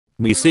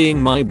Me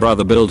seeing my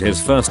brother build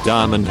his first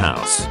diamond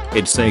house.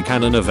 It's a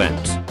canon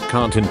event.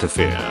 Can't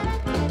interfere.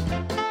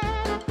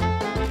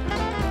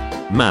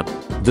 Man,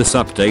 this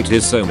update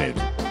is so mid.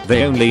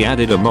 They only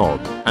added a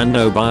mob and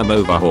no biome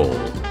overhaul.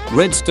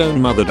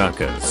 Redstone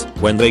motherduckers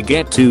when they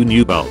get 2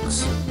 new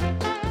bugs.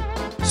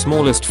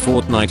 Smallest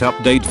Fortnite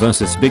update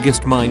versus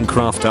biggest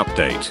Minecraft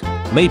update.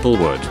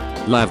 Maplewood,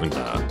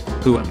 Lavender,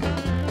 Huan.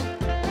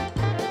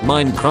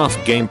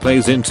 Minecraft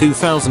gameplays in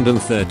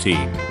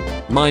 2013.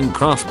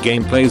 Minecraft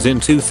gameplays in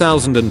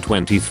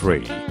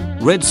 2023.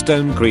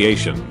 Redstone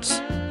creations.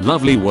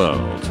 Lovely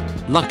World.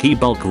 Lucky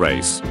Bulk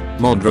Race.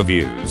 Mod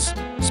reviews.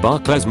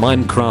 Sparkler's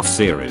Minecraft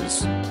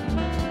series.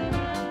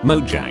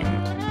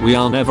 Mojang. We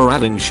are never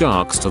adding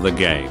sharks to the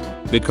game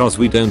because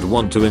we don't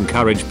want to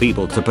encourage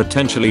people to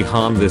potentially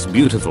harm this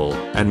beautiful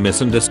and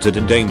misunderstood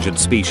endangered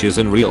species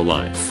in real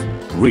life.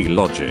 Real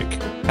logic.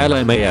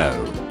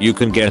 LMAO. You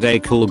can get a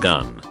cool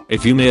gun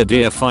if you near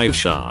deer 5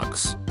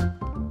 sharks.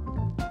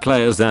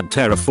 Players that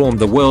terraform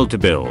the world to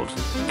build.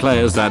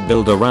 Players that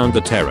build around the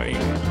terrain.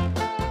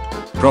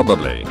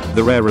 Probably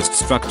the rarest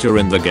structure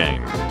in the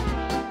game.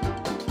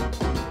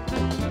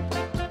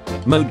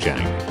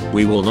 Mojang.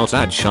 We will not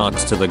add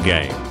sharks to the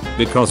game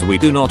because we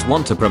do not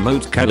want to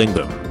promote killing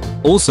them.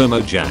 Also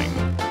Mojang.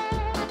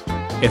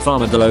 If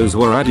armadillos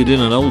were added in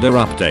an older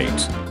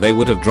update, they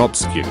would have dropped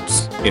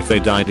scutes if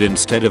they died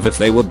instead of if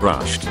they were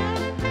brushed.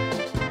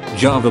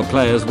 Java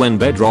players when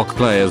Bedrock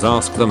players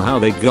ask them how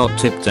they got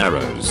tipped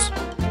arrows.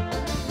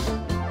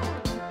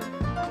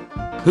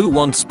 Who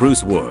wants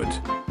spruce wood?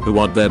 Who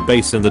want their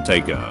base in the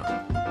Taiga?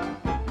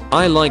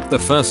 I like the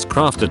first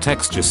crafter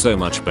texture so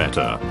much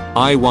better.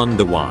 I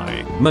wonder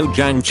why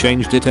Mojang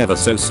changed it ever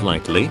so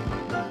slightly.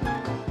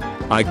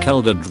 I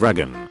killed a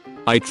dragon.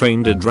 I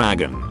trained a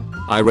dragon.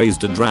 I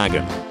raised a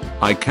dragon.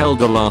 I killed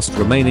the last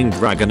remaining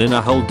dragon in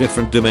a whole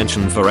different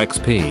dimension for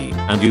XP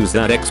and used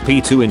that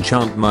XP to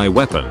enchant my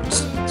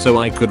weapons so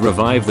I could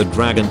revive the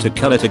dragon to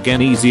kill it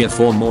again easier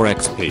for more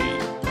XP.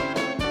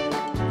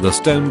 The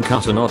stone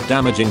cutter not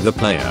damaging the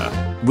player.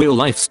 Real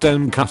life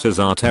stone cutters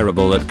are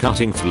terrible at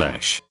cutting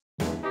flesh.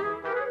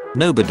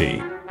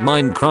 Nobody.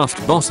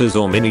 Minecraft bosses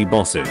or mini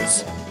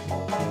bosses.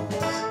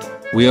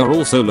 We are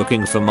also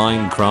looking for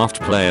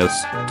Minecraft players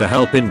to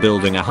help in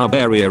building a hub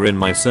area in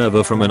my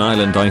server from an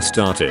island I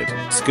started.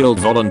 Skilled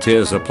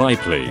volunteers apply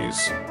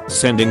please.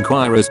 Send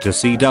inquiries to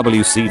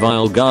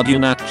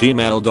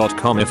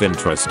cwcvileguardian@gmail.com if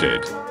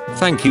interested.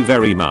 Thank you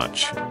very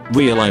much.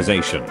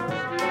 Realization.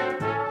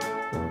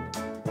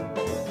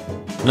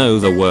 Know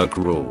the work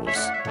rules.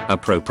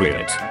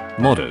 Appropriate.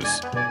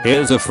 Modders.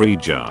 Here's a free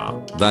jar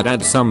that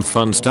adds some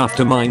fun stuff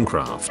to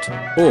Minecraft.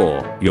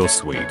 Or, you're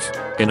sweet.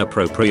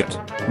 Inappropriate.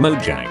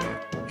 Mojang.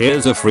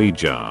 Here's a free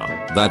jar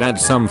that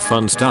adds some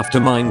fun stuff to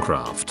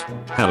Minecraft.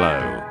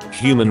 Hello,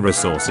 human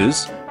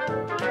resources?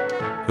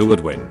 Who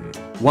would win?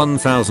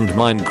 1000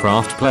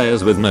 Minecraft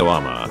players with no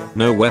armor,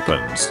 no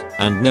weapons,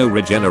 and no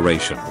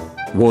regeneration.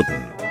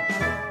 Warden.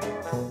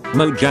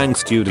 Mojang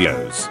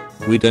Studios.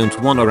 We don't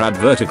wanna add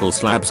vertical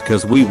slabs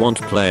cause we want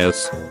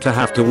players to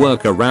have to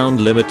work around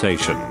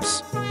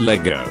limitations.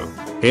 Lego.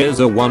 Here's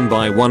a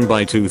 1x1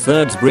 by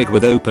 2/3 brick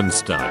with open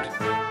stud.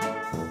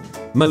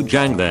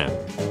 Mojang then.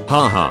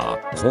 Haha,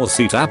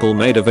 horse-eat apple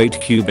made of 8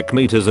 cubic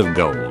meters of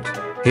gold.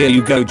 Here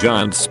you go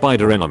giant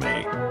spider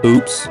enemy.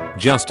 Oops,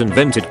 just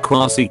invented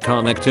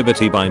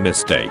quasi-connectivity by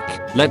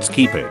mistake. Let's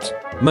keep it.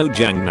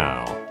 Mojang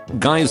now.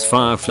 Guys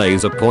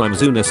fireflies are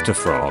poems unis to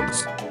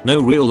frogs.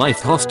 No real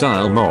life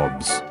hostile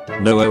mobs.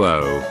 No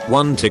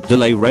 1 tick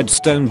delay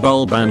redstone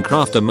bulb and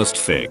crafter must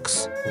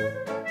fix.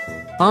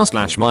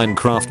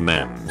 r/Minecraft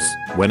memes.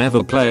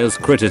 Whenever players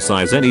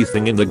criticize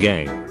anything in the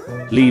game,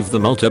 leave the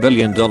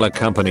multi-billion-dollar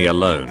company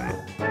alone.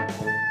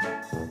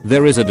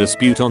 There is a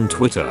dispute on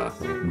Twitter.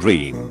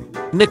 Dream.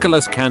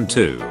 Nicholas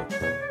Cantu.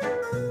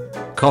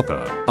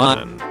 Copper,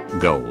 iron,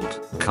 gold,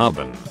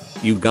 carbon.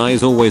 You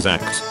guys always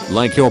act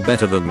like you're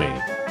better than me.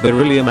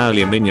 Beryllium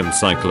aluminium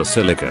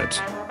cyclosilicate.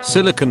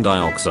 Silicon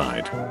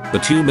dioxide.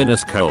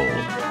 Bituminous coal.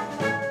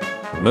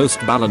 Most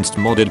balanced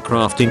modded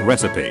crafting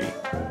recipe.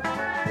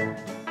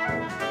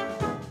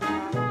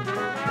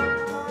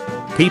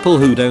 People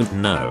who don't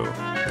know.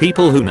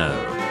 People who know.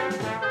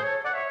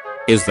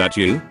 Is that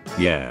you?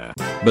 Yeah.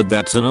 But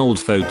that's an old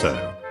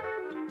photo.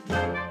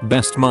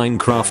 Best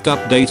Minecraft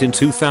update in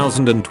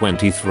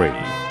 2023.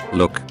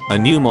 Look, a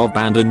new mob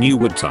and a new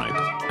wood type.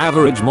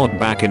 Average mod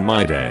back in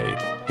my day.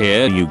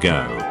 Here you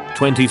go.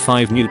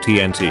 25 new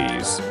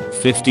TNTs,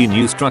 50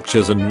 new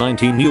structures and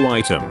 90 new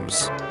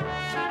items.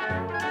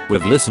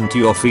 We've listened to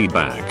your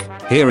feedback.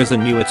 Here is a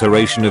new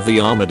iteration of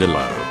the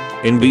armadillo.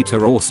 In beta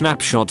or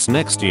snapshots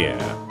next year.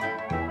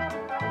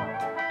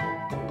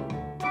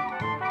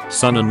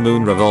 Sun and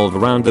moon revolve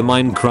around the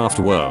Minecraft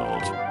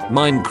world.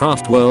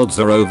 Minecraft worlds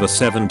are over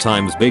 7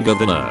 times bigger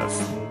than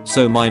Earth.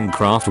 So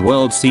Minecraft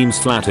world seems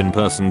flat in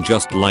person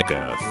just like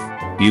Earth.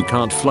 You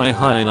can't fly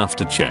high enough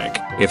to check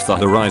if the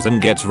horizon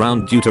gets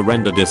round due to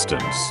render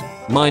distance.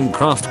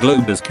 Minecraft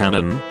globe is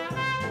canon.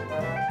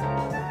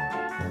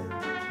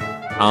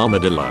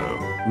 Armadillo.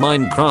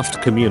 Minecraft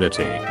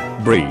community.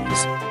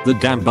 Breeze. The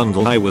damn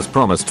bundle I was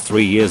promised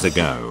 3 years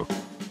ago.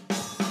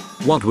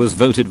 What was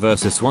voted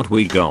versus what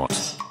we got.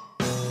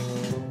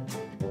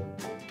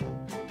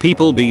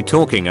 People be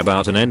talking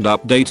about an end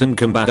update and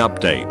combat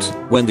update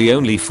when the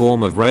only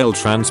form of rail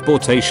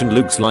transportation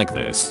looks like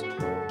this.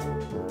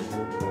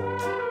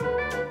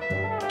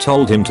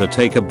 Told him to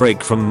take a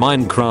break from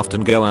Minecraft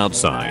and go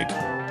outside.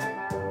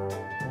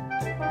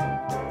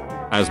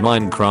 As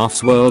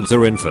Minecraft's worlds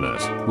are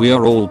infinite, we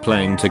are all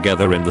playing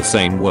together in the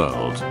same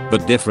world,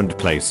 but different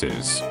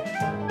places.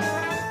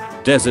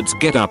 Deserts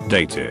get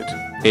updated.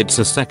 It's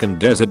a second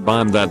desert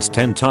biome that's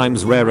 10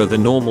 times rarer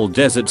than normal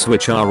deserts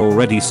which are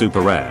already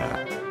super rare.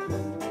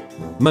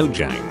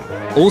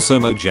 Mojang. Also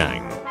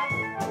Mojang.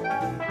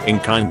 In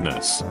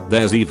kindness,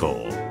 there's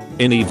evil.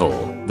 In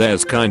evil,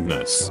 there's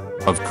kindness.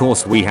 Of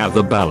course we have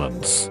the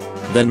balance.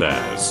 Then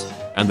there's,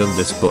 and then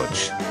this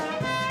butch.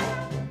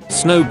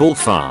 Snowball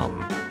Farm.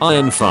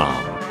 Iron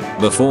Farm.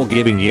 Before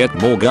giving yet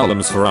more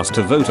golems for us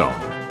to vote on,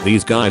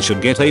 these guys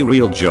should get a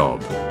real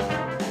job.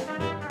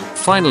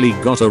 Finally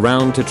got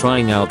around to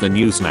trying out the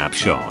new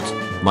snapshot.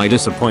 My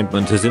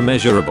disappointment is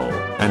immeasurable,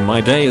 and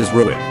my day is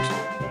ruined.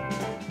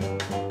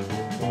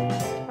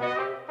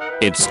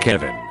 It's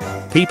Kevin.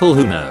 People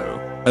who know.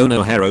 Oh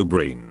no,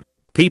 Herobrine.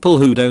 People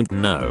who don't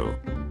know.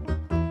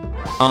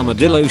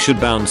 Armadillo should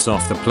bounce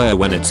off the player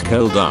when it's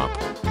curled up.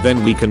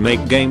 Then we can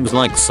make games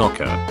like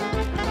soccer.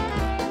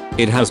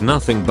 It has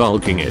nothing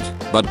bulking it,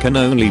 but can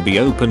only be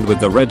opened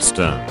with the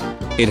redstone.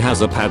 It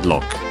has a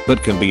padlock,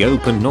 but can be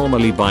opened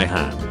normally by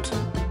hand.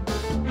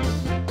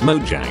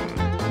 Mojang.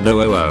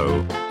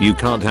 No, you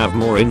can't have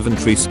more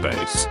inventory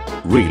space.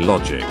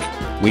 Relogic.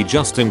 We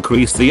just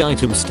increased the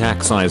item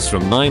stack size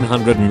from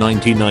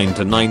 999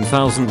 to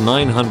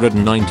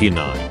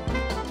 9999.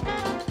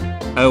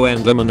 Oh,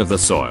 Enderman of the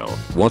soil,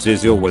 what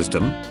is your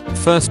wisdom?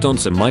 First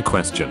answer my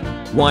question.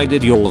 Why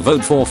did you all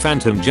vote for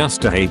Phantom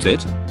just to hate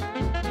it?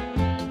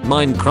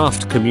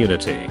 Minecraft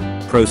community.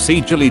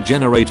 Procedurally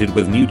generated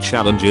with new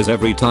challenges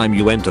every time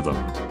you enter them.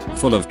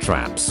 Full of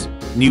traps.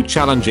 New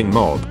challenging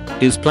mob.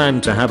 Is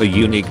planned to have a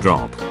unique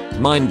drop.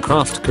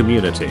 Minecraft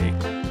community.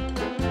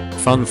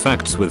 Fun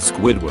facts with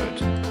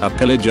Squidward. A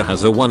pillager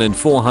has a 1 in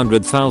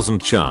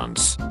 400,000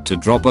 chance to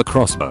drop a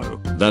crossbow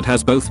that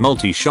has both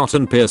multi-shot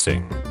and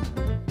piercing.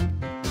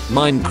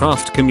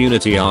 Minecraft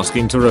community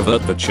asking to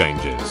revert the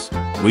changes.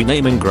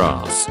 Renaming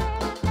grass.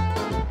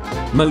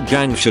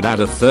 Mojang should add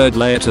a third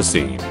layer to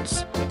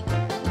scenes.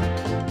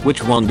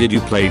 Which one did you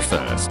play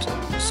first?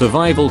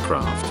 Survival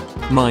Craft,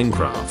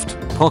 Minecraft,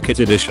 Pocket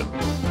Edition,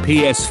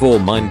 PS4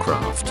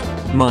 Minecraft,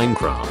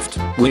 Minecraft,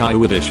 Wii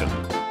U Edition,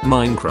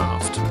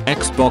 Minecraft,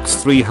 Xbox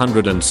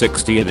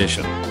 360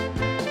 Edition.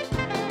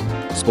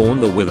 Spawn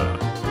the Wither.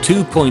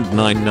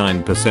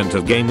 2.99%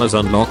 of gamers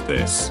unlock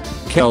this.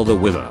 Kill the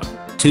Wither.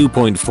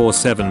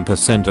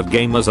 2.47% of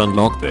gamers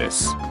unlock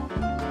this.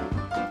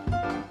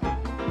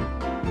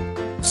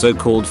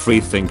 So-called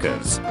free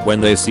thinkers, when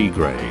they see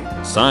grey,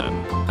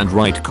 cyan, and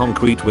write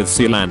concrete with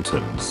sea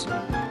lanterns.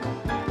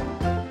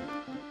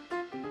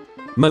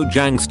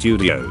 Mojang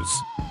Studios.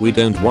 We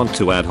don't want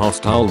to add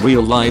hostile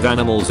real live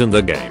animals in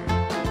the game.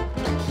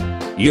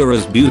 You're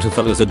as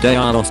beautiful as the day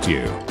I lost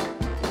you.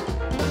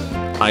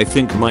 I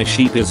think my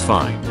sheep is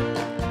fine.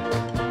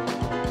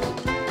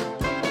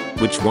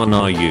 Which one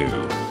are you?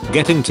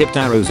 Getting tipped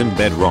arrows in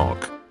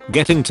Bedrock.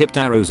 Getting tipped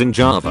arrows in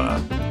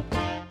Java.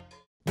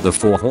 The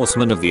 4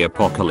 horsemen of the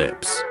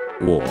apocalypse.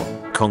 War.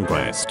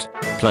 Conquest.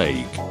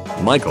 Plague.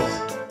 Michael.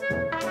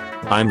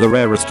 I'm the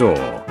rarest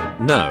ore.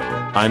 No,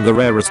 I'm the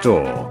rarest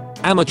ore.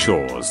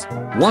 Amateurs.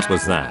 What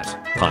was that?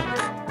 Punk.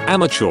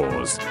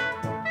 Amateurs.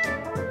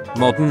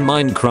 Modern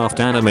Minecraft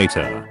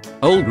animator.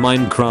 Old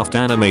Minecraft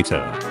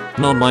animator.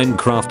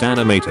 Non-Minecraft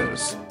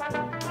animators.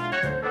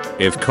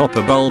 If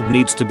copper bulb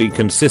needs to be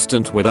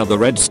consistent with other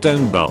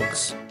redstone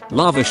bulks,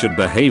 lava should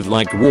behave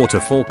like water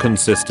for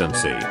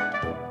consistency.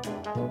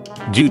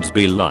 Dudes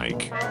be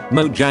like,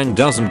 Mojang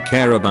doesn't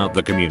care about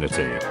the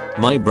community.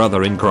 My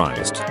brother in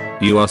Christ,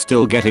 you are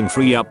still getting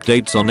free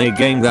updates on a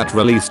game that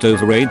released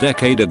over a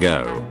decade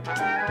ago.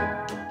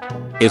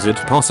 Is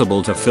it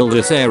possible to fill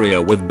this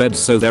area with beds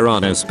so there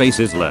are no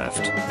spaces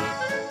left?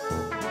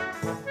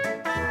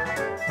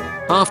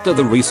 After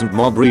the recent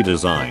mob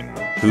redesign,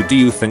 who do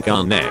you think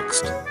are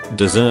next?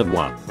 Deserve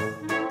one.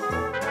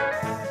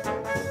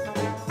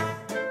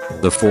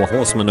 The 4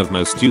 horsemen of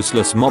most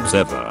useless mobs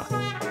ever.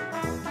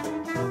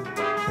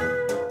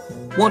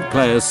 What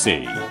players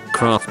see?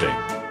 Crafting.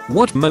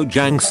 What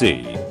Mojang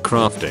see?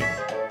 Crafting.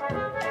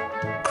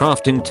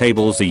 Crafting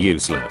tables are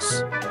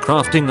useless.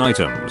 Crafting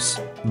items.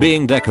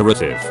 Being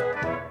decorative.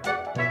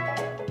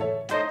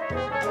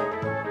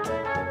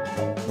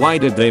 Why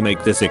did they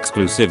make this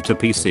exclusive to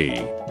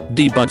PC?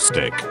 Debug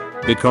stick.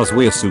 Because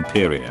we're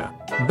superior.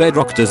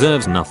 Bedrock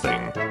deserves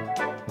nothing.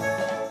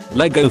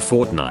 Lego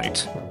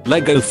Fortnite.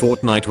 Lego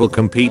Fortnite will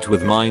compete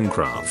with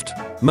Minecraft.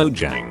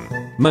 Mojang.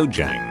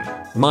 Mojang.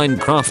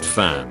 Minecraft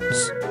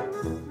fans.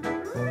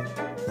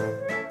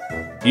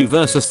 You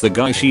versus the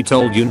guy she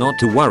told you not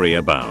to worry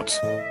about.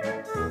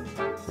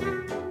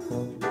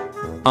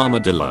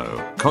 Armadillo.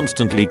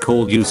 constantly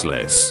called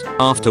useless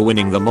after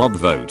winning the mob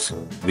vote.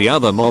 The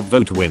other mob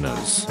vote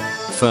winners.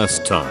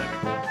 First time.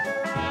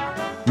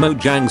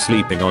 Mojang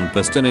sleeping on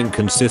piston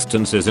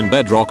inconsistencies in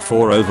Bedrock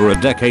for over a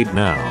decade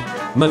now.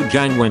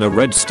 Mojang, when a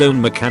redstone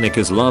mechanic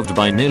is loved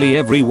by nearly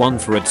everyone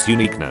for its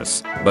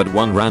uniqueness, but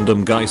one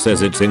random guy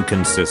says it's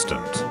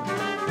inconsistent.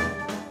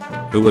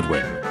 Who would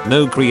win?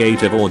 No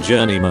creative or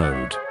journey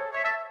mode.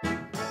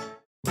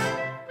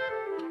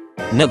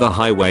 Nether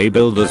highway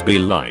builders be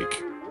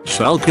like.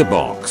 Shulker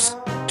box.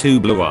 2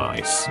 blue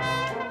ice.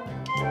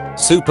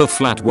 Super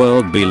flat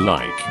world be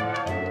like.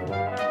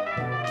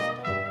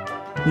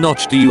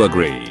 Notch, do you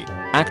agree?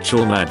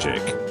 Actual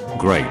magic.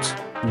 Great.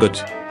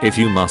 But, if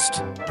you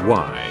must,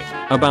 why?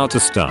 About to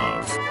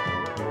starve.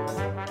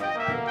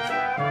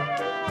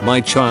 My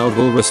child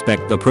will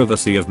respect the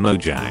privacy of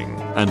Mojang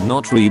and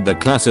not read the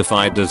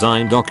classified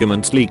design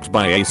documents leaked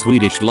by a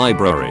Swedish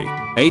library.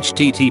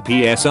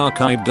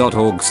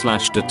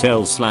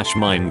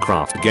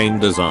 https://archive.org/details/Minecraft game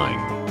design.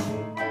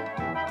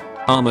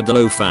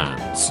 Armadillo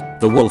fans,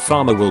 the wolf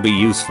armor will be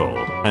useful,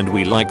 and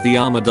we like the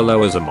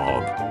armadillo as a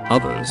mob.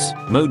 Others,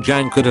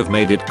 Mojang could have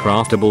made it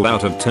craftable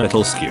out of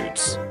turtle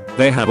scutes.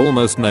 They have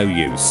almost no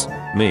use.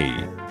 Me.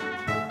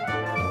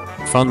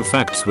 Fun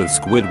facts with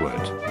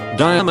Squidward.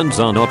 Diamonds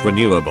are not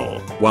renewable,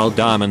 while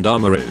diamond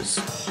armor is.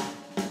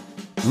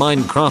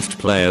 Minecraft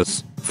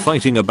players,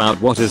 fighting about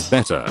what is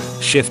better,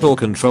 shift or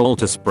control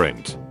to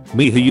sprint.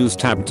 Me who use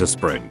tab to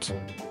sprint.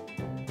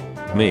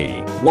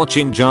 Me,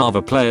 watching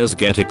Java players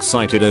get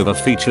excited over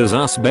features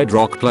us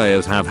Bedrock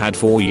players have had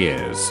for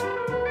years.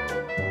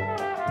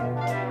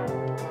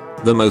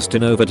 The most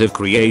innovative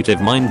creative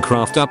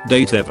Minecraft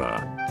update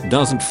ever.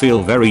 Doesn't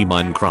feel very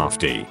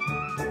Minecrafty.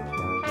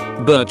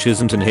 Birch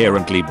isn't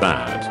inherently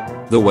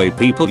bad. The way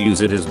people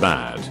use it is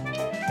bad.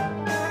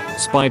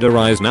 Spider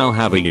eyes now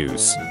have a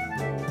use.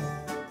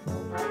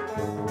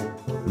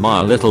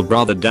 My little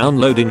brother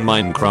downloading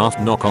Minecraft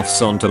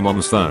knockoffs onto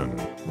mom's phone.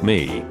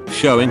 Me,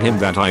 showing him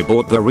that I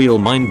bought the real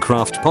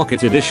Minecraft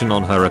Pocket Edition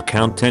on her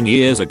account 10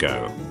 years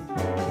ago.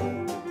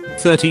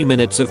 30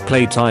 minutes of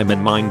playtime in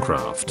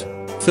Minecraft.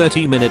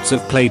 30 minutes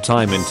of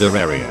playtime in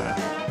Terraria.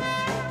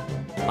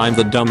 I'm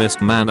the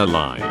dumbest man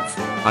alive.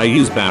 I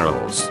use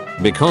barrels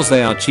because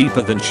they are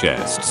cheaper than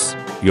chests.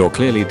 You're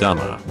clearly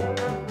dumber.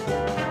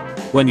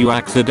 When you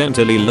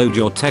accidentally load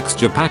your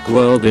texture pack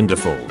world in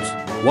default.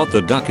 What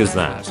the duck is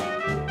that?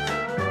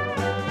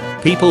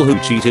 People who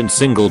cheat in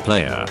single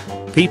player.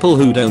 People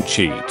who don't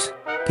cheat.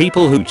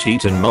 People who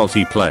cheat in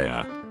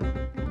multiplayer.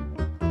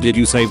 Did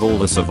you save all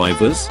the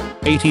survivors?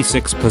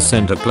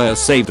 86% of players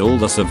saved all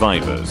the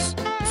survivors.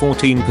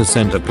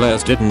 14% of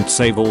players didn't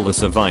save all the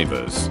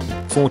survivors.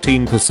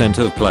 14%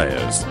 of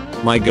players.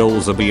 My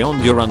goals are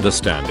beyond your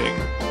understanding.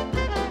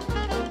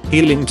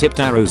 Healing tipped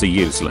arrows are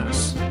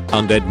useless.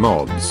 Undead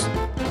mobs.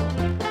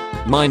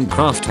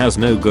 Minecraft has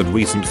no good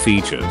recent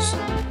features.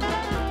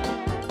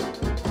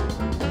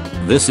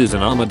 This is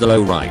an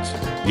armadillo, right?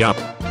 Yup.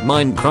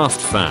 Minecraft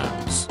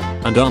fans.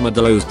 And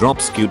armadillos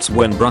drop scutes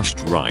when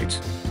brushed, right?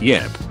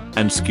 Yep.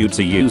 And scutes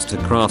are used to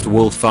craft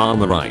wolf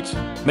armor, right?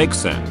 Makes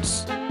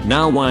sense.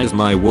 Now why is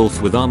my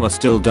wolf with armor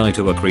still die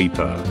to a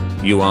creeper?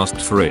 You asked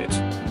for it.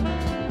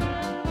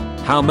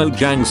 How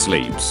Mojang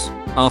sleeps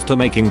after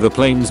making the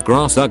plains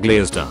grass ugly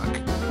as duck.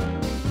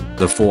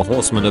 The 4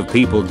 horsemen of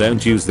people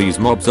don't use these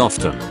mobs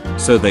often,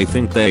 so they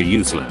think they're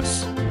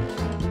useless.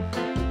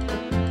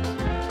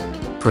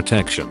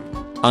 Protection.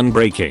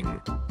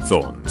 Unbreaking.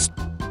 Thorns.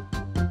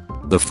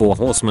 The 4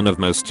 horsemen of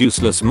most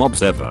useless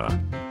mobs ever.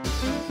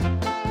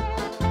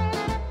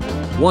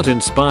 What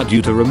inspired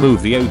you to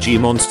remove the OG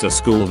Monster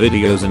School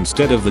videos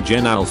instead of the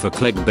Gen Alpha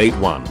clickbait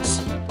ones?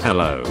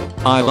 Hello,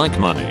 I like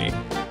money.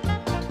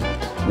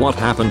 What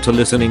happened to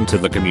listening to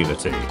the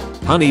community?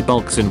 Honey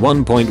bulks in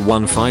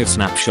 1.15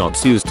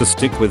 snapshots used to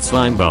stick with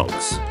slime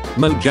bulks.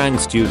 Mojang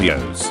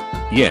Studios.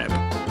 Yep.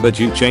 But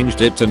you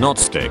changed it to not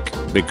stick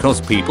because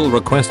people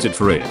requested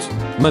for it.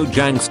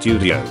 Mojang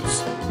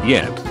Studios.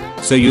 Yep.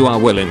 So you are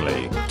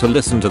willingly to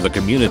listen to the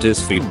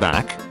community's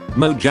feedback?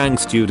 Mojang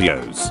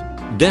Studios.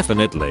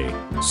 Definitely.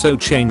 So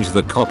change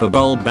the copper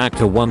bulb back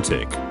to 1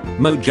 tick.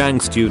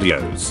 Mojang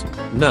Studios.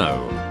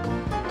 No.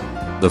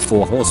 The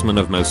 4 horsemen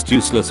of most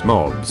useless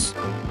mobs.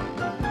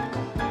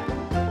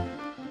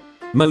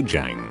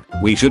 Mojang,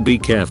 we should be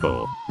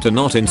careful to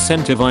not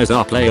incentivize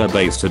our player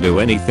base to do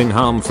anything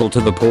harmful to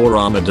the poor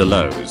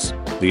armadillos.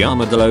 The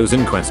armadillos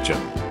in question.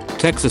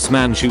 Texas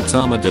man shoots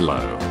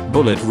armadillo.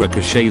 Bullet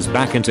ricochets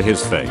back into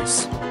his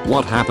face.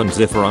 What happens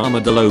if an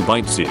armadillo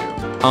bites you?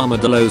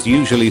 Armadillos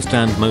usually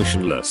stand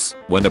motionless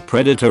when a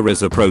predator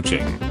is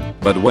approaching.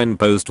 But when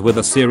posed with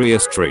a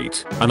serious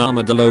treat, an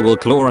armadillo will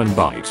claw and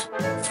bite.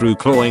 Through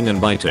clawing and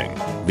biting,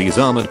 these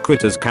armored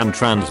critters can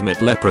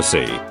transmit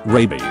leprosy,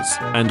 rabies,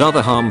 and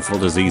other harmful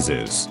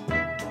diseases.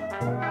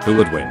 Who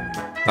would win?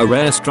 A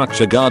rare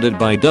structure guarded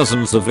by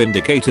dozens of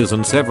indicators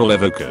and several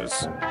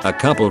evokers. A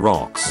couple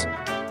rocks.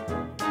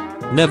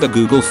 Never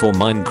Google for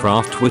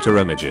Minecraft Twitter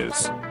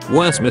images.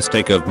 Worst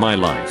mistake of my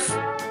life.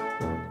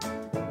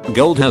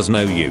 Gold has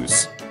no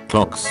use.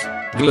 Clocks.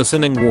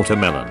 glistening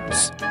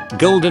watermelons,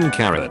 golden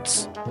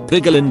carrots,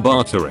 piglin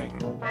bartering,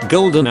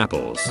 golden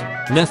apples,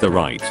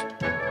 netherite,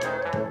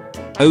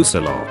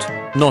 ocelot,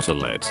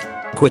 notalet,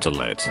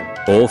 quitalet,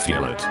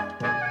 orphulet.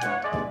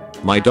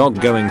 My dog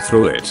going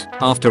through it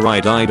after I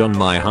died on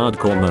my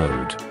hardcore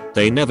mode.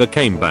 They never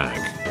came back.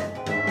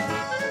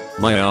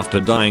 My after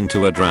dying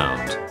to a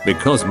drowned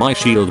because my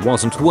shield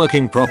wasn't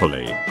working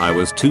properly. I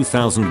was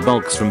 2000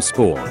 bulks from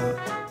spawn.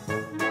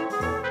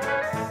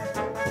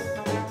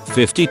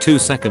 52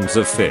 seconds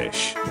of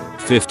fish.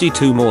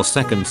 52 more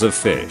seconds of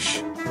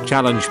fish.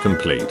 Challenge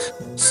complete.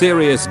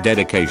 Serious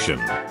dedication.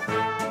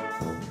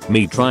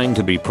 Me trying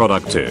to be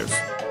productive.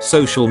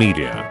 Social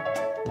media.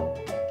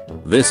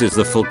 This is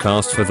the full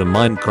cast for the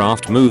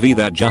Minecraft movie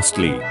that just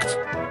leaked.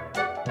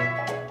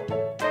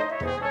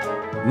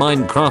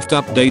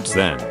 Minecraft updates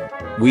then.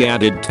 We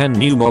added 10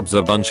 new mobs,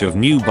 a bunch of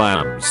new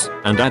biomes,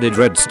 and added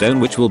redstone,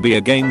 which will be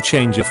a game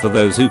changer for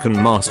those who can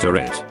master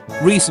it.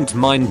 Recent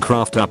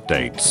Minecraft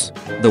updates.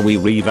 We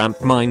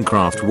revamped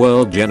Minecraft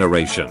world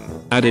generation,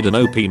 added an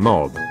OP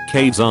mob,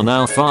 caves are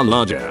now far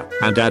larger,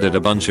 and added a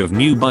bunch of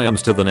new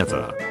biomes to the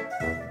nether.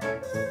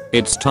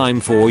 It's time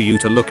for you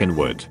to look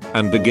inward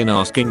and begin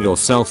asking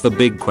yourself the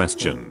big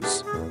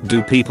questions.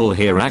 Do people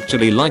here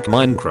actually like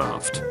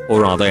Minecraft,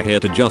 or are they here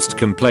to just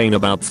complain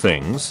about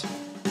things?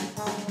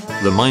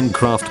 The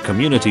Minecraft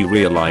community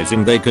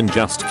realizing they can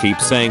just keep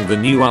saying the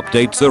new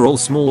updates are all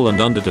small and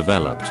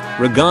underdeveloped,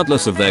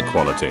 regardless of their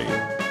quality.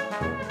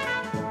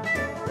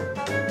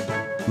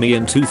 Me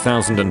in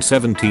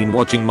 2017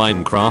 watching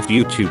Minecraft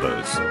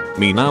YouTubers.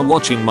 Me now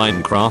watching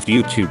Minecraft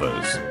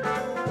YouTubers.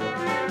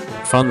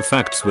 Fun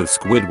facts with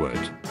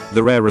Squidward.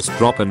 The rarest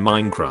drop in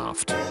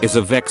Minecraft is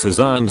a Vex's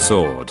Iron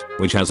Sword,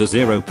 which has a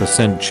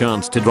 0%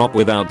 chance to drop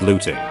without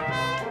looting.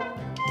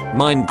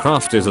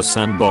 Minecraft is a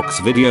sandbox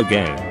video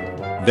game.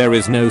 There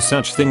is no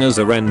such thing as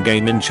a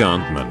endgame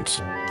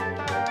enchantment.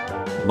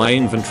 My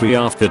inventory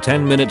after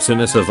 10 minutes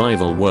in a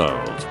survival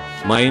world.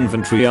 My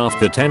inventory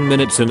after 10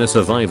 minutes in a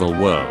survival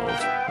world.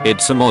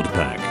 It's a mod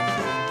pack.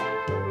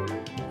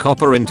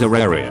 Copper in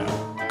Terraria.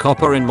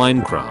 Copper in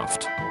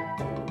Minecraft.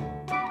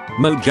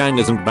 Mojang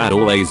isn't bad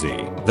or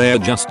lazy, they are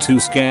just too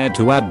scared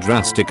to add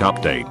drastic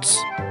updates.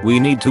 We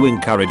need to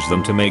encourage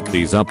them to make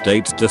these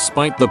updates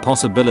despite the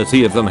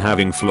possibility of them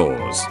having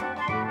flaws.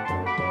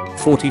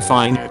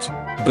 Fortifying it.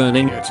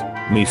 Burning it.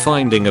 Me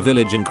finding a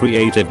village in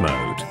creative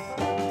mode.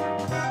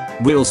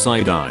 Wheel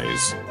side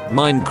eyes.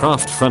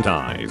 Minecraft front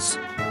eyes.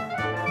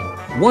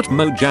 What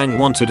Mojang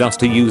wanted us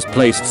to use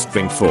placed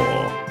string for.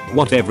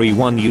 What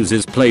everyone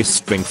uses placed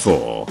string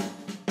for.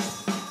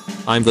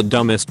 I'm the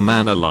dumbest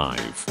man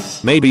alive.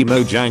 Maybe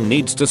Mojang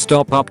needs to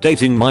stop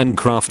updating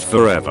Minecraft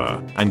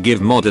forever and give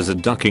modders a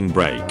ducking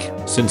break,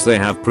 since they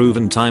have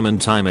proven time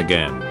and time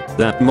again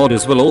that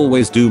modders will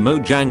always do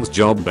Mojang's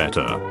job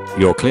better.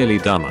 You're clearly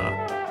dumber.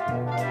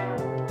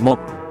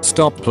 Mop,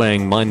 stop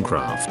playing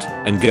Minecraft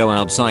and go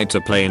outside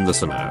to play in the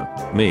snow.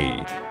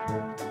 Me.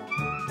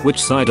 Which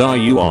side are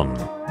you on?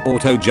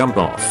 Auto jump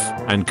off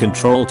and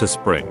control to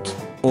sprint.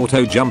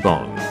 Auto jump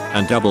on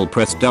and double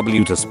press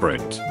W to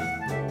sprint.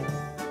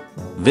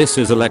 This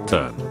is a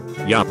lectern.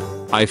 Yup,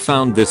 I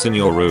found this in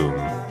your room.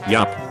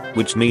 Yup,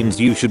 which means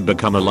you should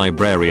become a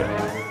librarian.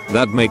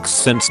 That makes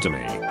sense to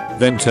me.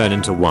 Then turn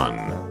into one.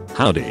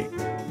 Howdy.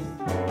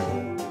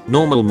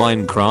 Normal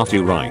Minecraft,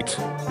 you right.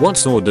 What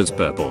sword is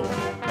purple?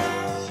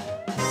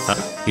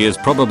 He is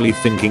probably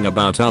thinking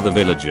about other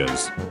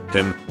villagers.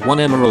 1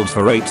 emerald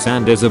for 8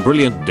 sand is a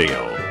brilliant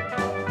deal.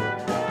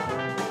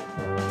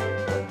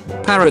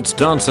 Parrots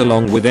dance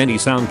along with any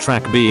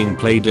soundtrack being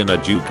played in a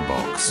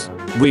jukebox.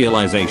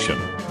 Realization.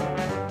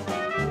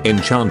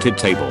 Enchanted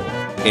table.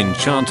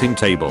 Enchanting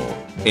table.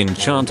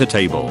 Enchanted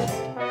table.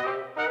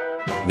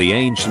 The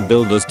ancient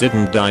builders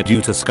didn't die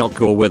due to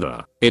skulk or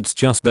wither. It's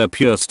just their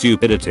pure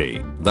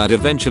stupidity that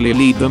eventually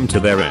lead them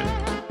to their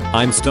end.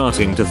 I'm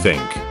starting to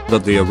think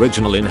that the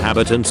original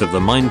inhabitants of the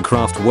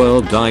Minecraft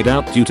world died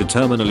out due to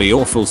terminally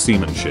awful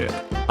seamanship.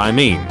 I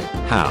mean,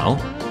 how?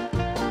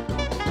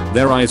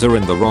 Their eyes are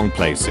in the wrong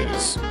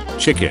places.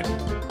 Chicken,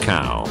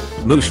 cow,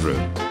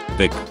 mushroom,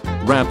 pig,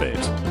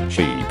 rabbit,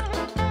 sheep.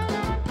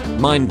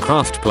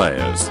 Minecraft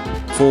players.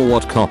 For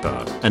what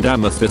copper and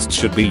amethyst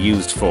should be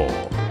used for?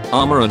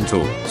 Armor and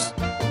tools.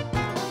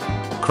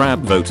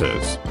 Crab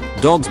voters.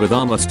 Dogs with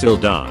armor still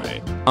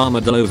die.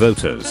 Armadillo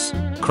voters.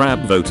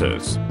 Crab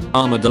voters.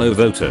 Armadillo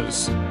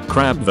voters.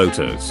 Crab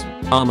voters.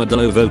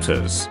 Armadillo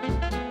voters.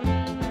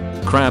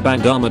 Crab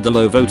and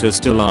armadillo voters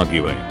still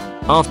arguing.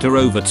 After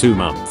over 2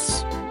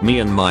 months. Me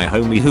and my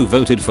homie who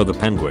voted for the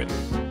penguin.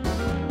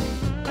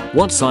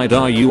 What side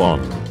are you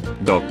on?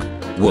 Dog.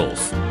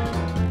 Wolf.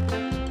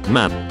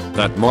 Man,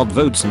 that mob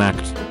vote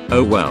snacked.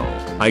 Oh well,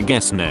 I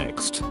guess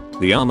next.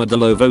 The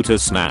armadillo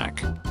voters snack.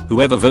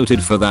 Whoever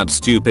voted for that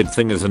stupid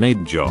thing is an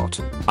idiot.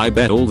 I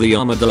bet all the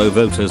armadillo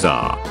voters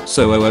are.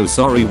 So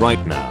sorry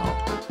right now.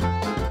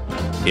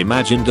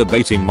 Imagine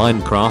debating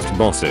Minecraft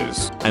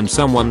bosses and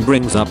someone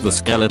brings up the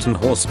skeleton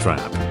horse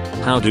trap.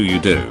 How do you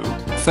do,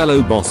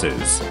 fellow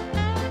bosses?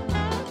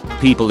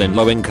 People in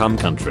low-income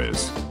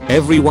countries.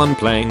 Everyone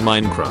playing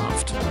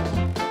Minecraft.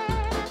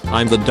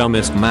 I'm the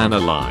dumbest man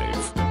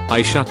alive.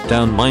 I shut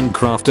down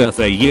Minecraft Earth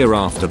a year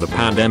after the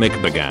pandemic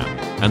began,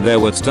 and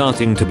there were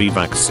starting to be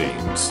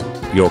vaccines.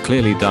 You're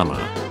clearly dumber.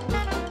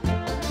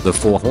 The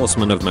 4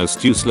 horsemen of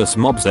most useless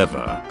mobs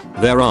ever.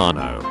 There are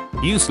no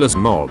useless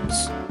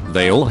mobs.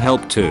 They all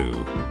help to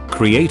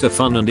create a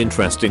fun and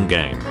interesting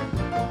game.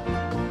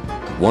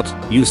 What?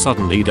 You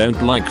suddenly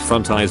don't like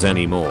front eyes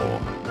anymore?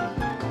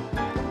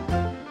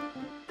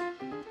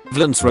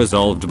 Violence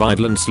resolved by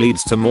violence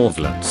leads to more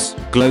violence.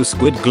 Glow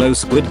squid, glow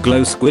squid,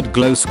 glow squid,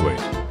 glow squid.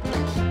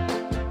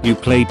 You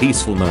play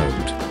peaceful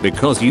mode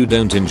because you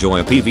don't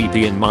enjoy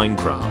PvP in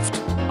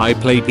Minecraft. I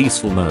play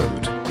peaceful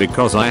mode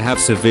because I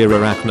have severe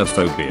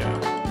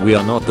arachnophobia. We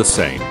are not the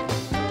same.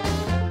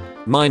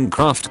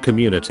 Minecraft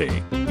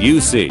community.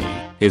 You see,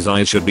 his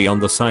eyes should be on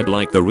the side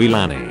like the real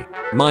Annie.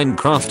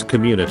 Minecraft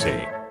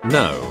community.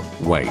 No,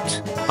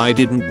 wait, I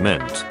didn't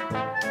meant.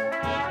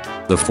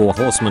 The 4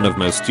 horsemen of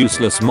most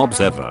useless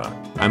mobs ever.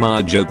 Am I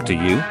a joke to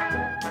you?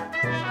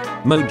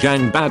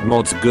 Mojang bad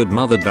mods good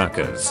mother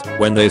duckers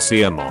when they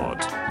see a mod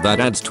that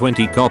adds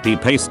 20 copy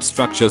paste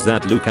structures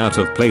that look out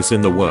of place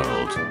in the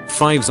world,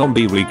 5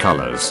 zombie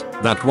recolors,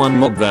 that one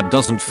mob that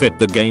doesn't fit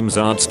the game's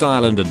art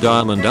style and a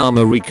diamond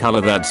armor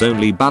recolor that's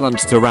only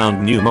balanced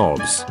around new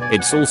mobs.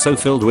 It's also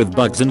filled with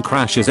bugs and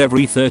crashes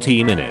every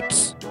 30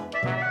 minutes.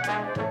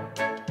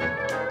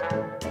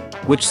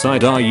 Which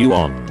side are you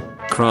on?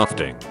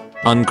 Crafting?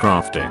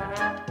 Uncrafting?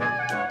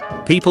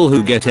 People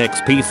who get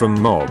XP from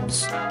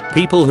mobs?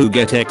 People who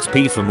get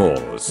XP from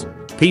ores?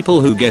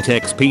 People who get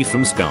XP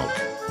from skulk?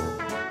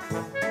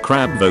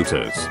 Crab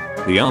voters.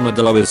 The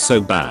armadillo is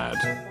so bad.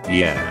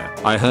 Yeah,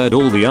 I heard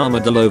all the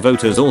armadillo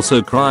voters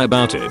also cry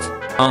about it.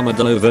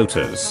 Armadillo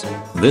voters.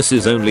 This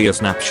is only a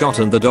snapshot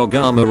and the dog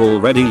armor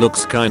already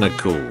looks kinda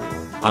cool.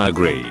 I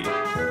agree.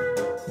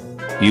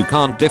 You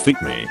can't defeat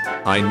me,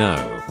 I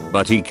know,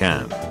 but he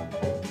can.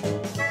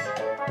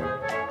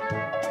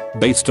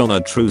 Based on a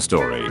true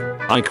story,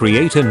 I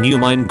create a new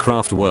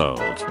Minecraft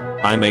world.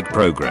 I make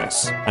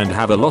progress and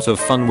have a lot of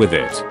fun with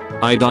it.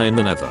 I die in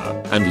the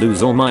nether and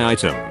lose all my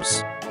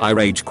items. I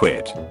rage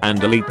quit and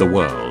delete the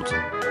world.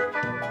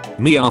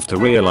 Me after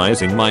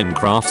realizing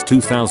Minecraft's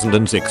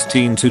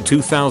 2016 to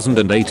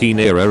 2018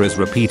 era is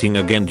repeating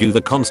again due to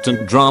the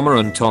constant drama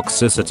and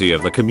toxicity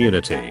of the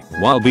community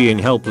while being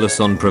helpless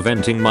on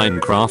preventing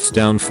Minecraft's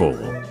downfall.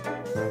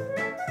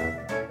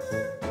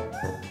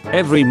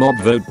 Every mob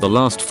vote the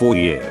last 4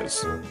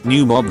 years.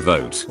 New mob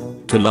vote.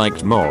 2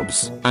 liked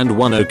mobs and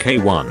 1 okay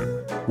one.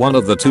 One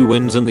of the 2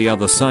 wins and the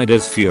other side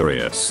is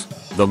furious.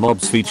 The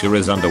mobs feature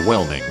is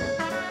underwhelming.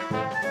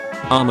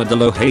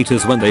 Armadillo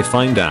haters when they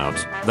find out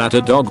that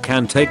a dog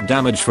can take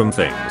damage from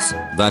things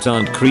that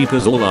aren't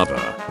creepers or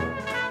lava.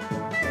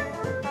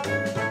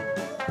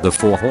 The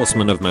 4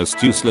 horsemen of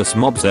most useless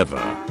mobs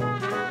ever.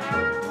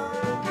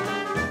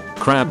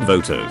 Crab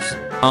voters.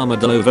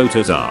 Armadillo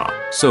voters are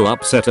so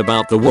upset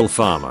about the wolf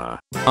armor.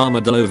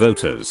 Armadillo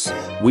voters.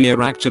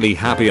 We're actually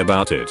happy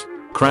about it.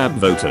 Crab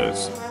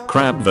voters.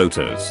 Crab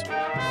voters.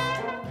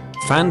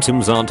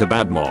 Phantoms aren't a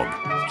bad mob.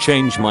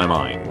 Change my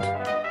mind.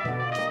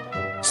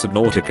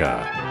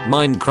 Subnautica.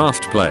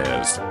 Minecraft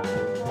players.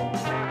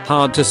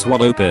 Hard to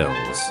swallow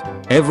pills.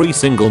 Every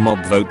single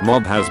mob vote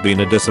mob has been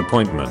a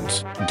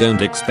disappointment.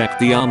 Don't expect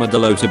the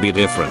armadillo to be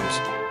different.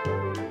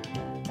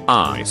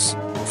 Ice.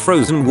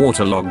 Frozen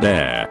waterlogged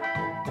air.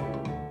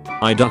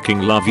 I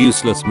ducking love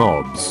useless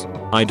mobs.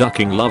 I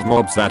ducking love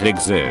mobs that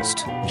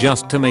exist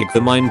just to make the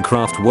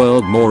Minecraft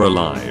world more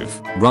alive,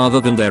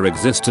 rather than their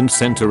existence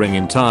centering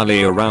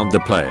entirely around the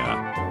player.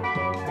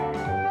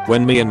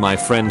 When me and my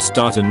friends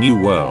start a new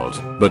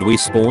world, but we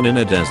spawn in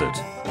a desert.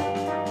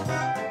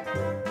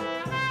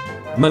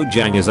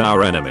 Mojang is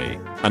our enemy,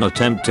 an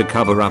attempt to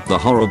cover up the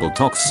horrible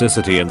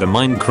toxicity in the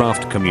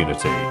Minecraft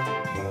community.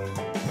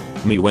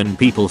 Me when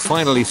people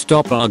finally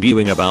stop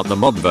arguing about the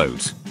mob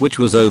vote, which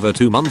was over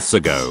 2 months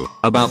ago,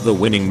 about the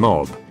winning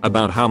mob,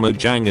 about how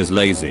Mojang is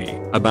lazy,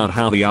 about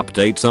how the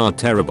updates are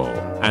terrible,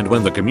 and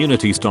when the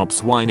community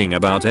stops whining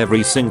about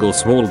every single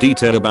small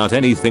detail about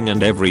anything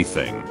and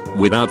everything,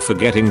 without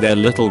forgetting their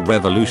little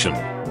revolution,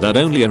 that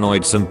only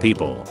annoyed some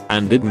people,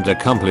 and didn't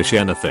accomplish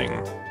anything,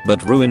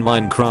 but ruin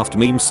Minecraft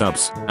meme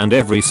subs, and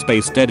every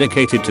space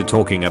dedicated to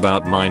talking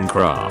about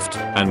Minecraft,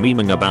 and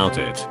memeing about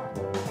it.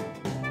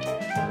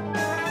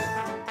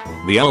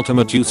 The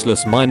ultimate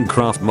useless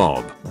Minecraft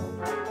mob.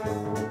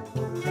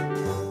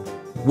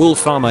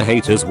 Wolf armor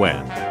haters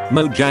when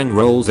Mojang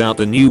rolls out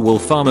the new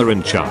wolf armor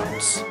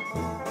enchants.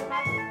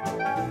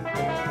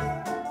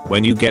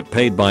 When you get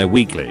paid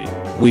bi-weekly.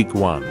 Week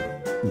 1.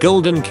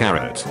 Golden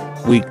carrot.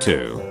 Week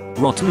 2.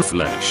 Rotten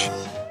flesh.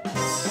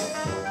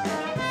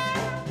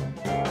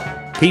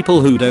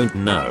 People who don't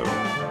know.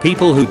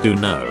 People who do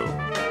know.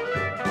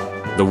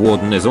 The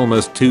warden is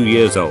almost 2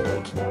 years old.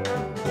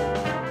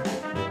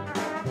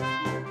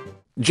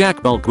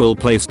 Jack Bulk will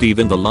play Steve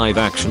in the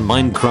live-action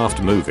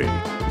Minecraft movie.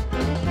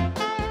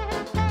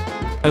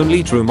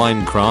 Only true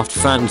Minecraft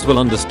fans will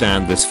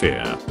understand this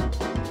fear.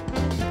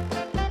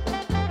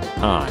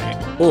 Hi.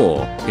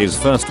 or his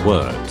first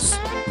words,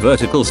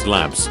 vertical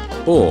slabs,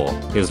 or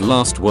his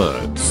last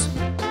words.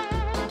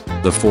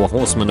 The 4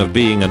 horsemen of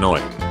being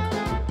annoying.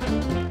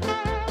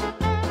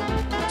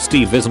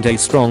 Steve isn't a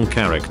strong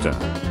character,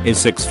 is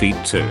 6 feet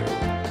 2,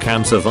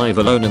 can survive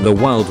alone in the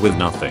wild with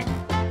nothing,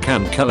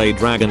 can kill a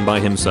dragon by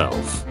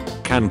himself,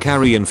 can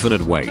carry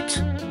infinite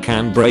weight,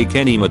 can break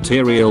any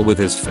material with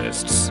his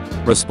fists,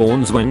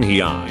 respawns when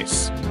he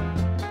ice.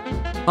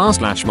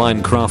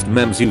 r/Minecraft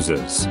memes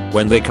users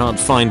when they can't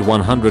find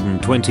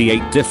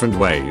 128 different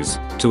ways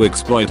to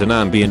exploit an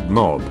ambient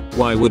mob.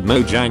 Why would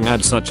Mojang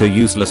add such a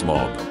useless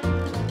mob?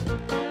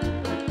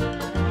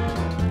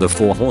 The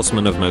 4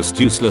 horsemen of most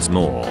useless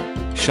more.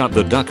 Shut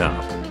the duck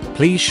up.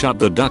 Please shut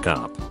the duck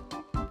up.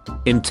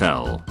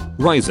 Intel,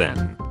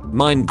 Ryzen,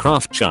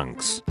 Minecraft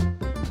chunks.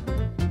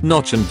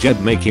 Notch and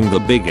Jeb making the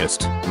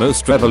biggest,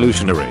 most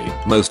revolutionary,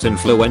 most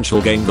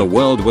influential game the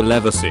world will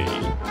ever see.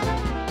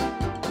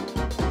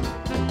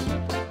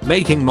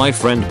 Making my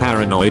friend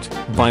paranoid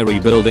by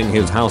rebuilding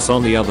his house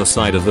on the other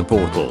side of the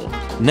portal.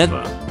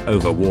 Never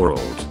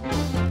overworld.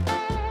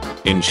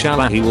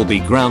 Inshallah he will be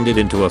grounded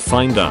into a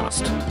fine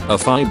dust, a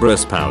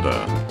fibrous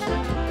powder.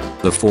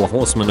 The 4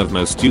 horsemen of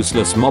most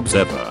useless mobs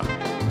ever.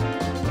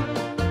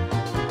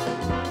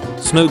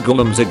 Snow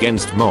golems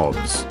against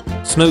mobs.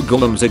 Snow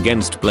golems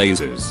against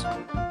blazes.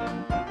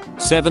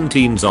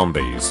 17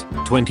 zombies,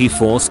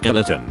 24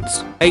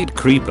 skeletons, 8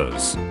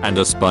 creepers, and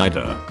a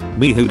spider.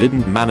 Me who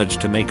didn't manage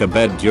to make a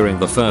bed during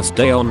the first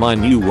day on my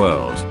new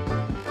world.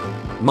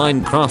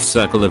 Minecraft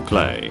circle of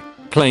play.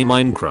 Play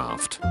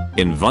Minecraft.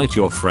 Invite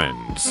your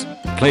friends.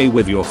 Play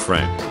with your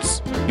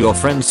friends. Your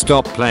friends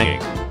stop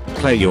playing.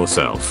 Play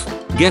yourself.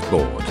 Get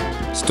bored.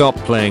 Stop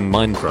playing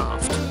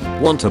Minecraft.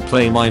 Want to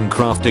play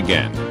Minecraft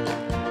again?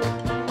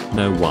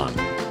 No one.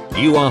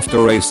 You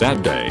after a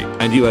sad day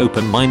and you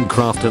open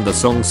Minecraft and the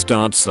song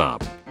starts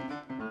up.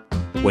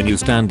 When you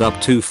stand up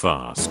too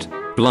fast.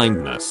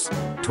 Blindness.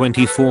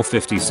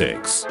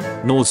 2456.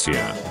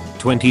 Nausea.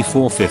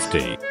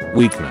 2450.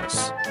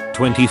 Weakness.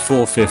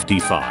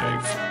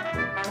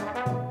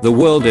 2455. The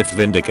world if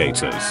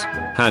Vindicators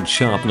had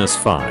sharpness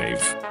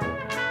 5.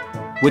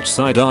 Which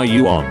side are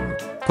you on?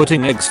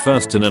 Putting eggs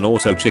first in an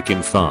auto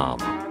chicken farm.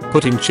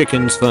 Putting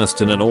chickens first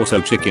in an auto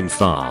chicken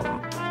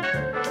farm.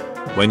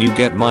 When you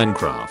get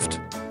Minecraft.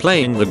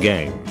 Playing the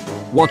game.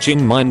 Watching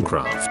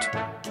Minecraft.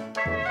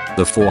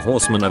 The 4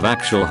 horsemen of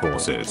actual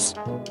horses.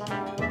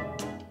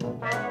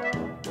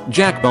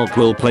 Jack Bulk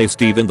will play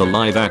Steve in the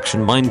live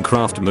action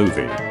Minecraft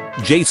movie.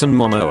 Jason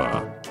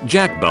Momoa.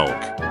 Jack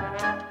Bulk.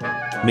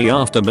 Me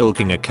after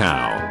milking a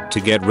cow to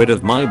get rid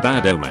of my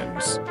bad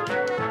omens.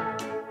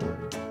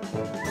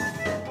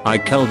 I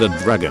killed a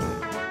dragon.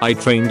 I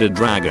trained a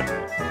dragon.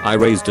 I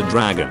raised a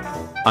dragon.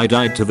 I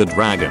died to the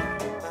dragon.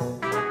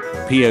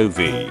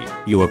 POV,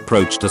 you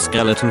approached a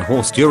skeleton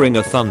horse during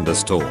a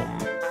thunderstorm.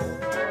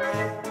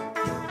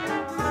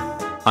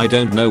 I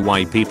don't know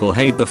why people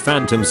hate the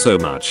Phantom so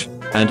much,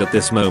 and at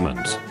this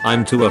moment,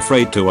 I'm too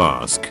afraid to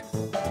ask.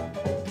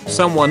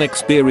 Someone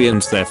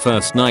experienced their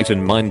first night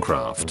in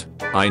Minecraft.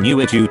 I knew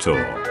it,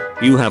 Utor.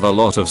 You have a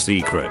lot of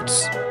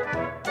secrets.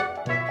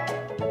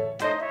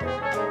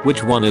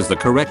 Which one is the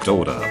correct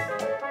order?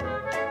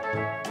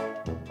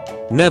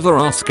 Never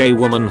ask a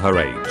woman her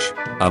age.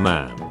 A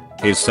man.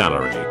 His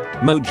salary.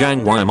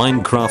 Mojang why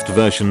Minecraft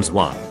versions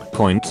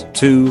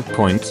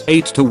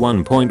 1.2.8 to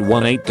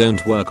 1.18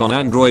 don't work on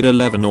Android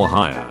 11 or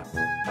higher.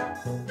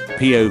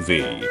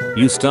 POV.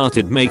 You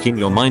started making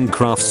your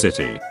Minecraft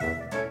city.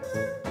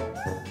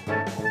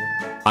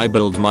 I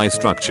build my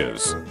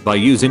structures by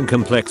using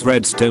complex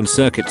redstone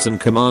circuits and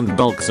command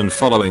blocks and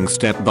following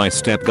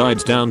step-by-step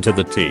guides down to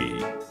the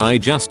T. I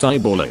just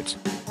eyeball it.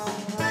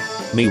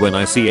 Me when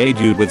I see a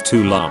dude with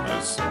 2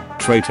 llamas.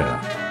 Traitor.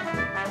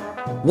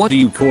 What do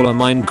you call a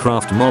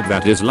Minecraft mob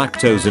that is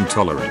lactose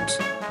intolerant?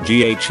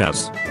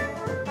 GHS.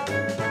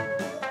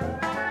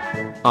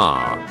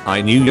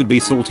 I knew you'd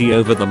be salty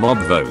over the mob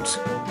vote.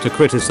 To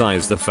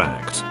criticize the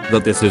fact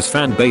that this is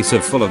fan base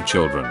of full of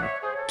children.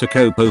 To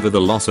cope over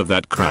the loss of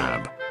that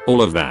crab.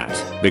 All of that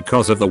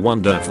because of the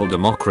wonderful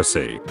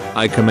democracy.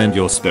 I commend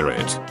your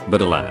spirit,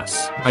 but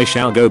alas, I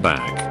shall go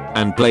back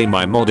and play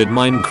my modded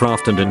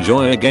Minecraft and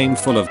enjoy a game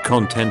full of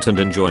content and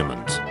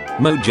enjoyment.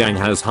 Mojang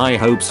has high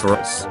hopes for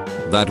us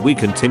that we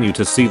continue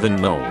to see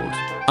them mold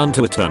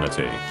unto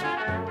eternity.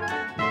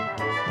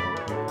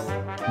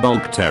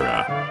 Bulk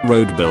Terror,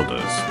 Road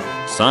Builders,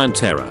 Cyan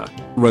Terror,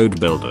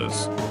 Road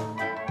Builders.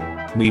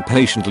 Me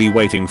patiently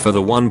waiting for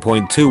the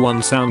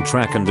 1.21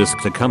 soundtrack and disc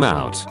to come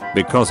out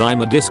because I'm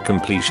a disc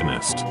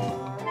completionist.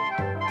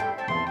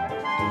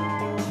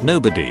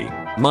 Nobody.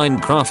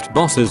 Minecraft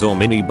bosses or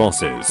mini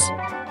bosses.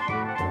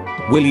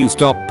 Will you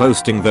stop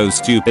posting those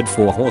stupid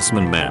 4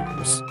 horsemen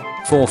memes?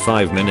 For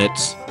 5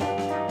 minutes?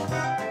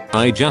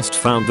 I just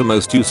found the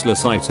most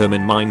useless item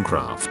in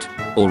Minecraft.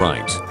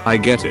 Alright, I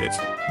get it.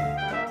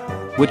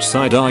 Which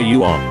side are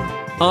you on?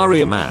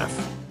 Aria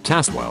Math.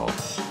 Taswell.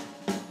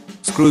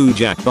 Screw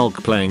Jack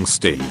Bulk playing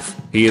Steve.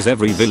 He is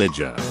every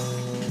villager.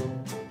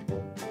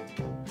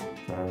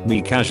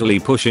 Me casually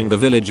pushing the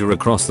villager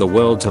across the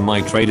world to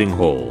my trading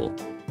hall.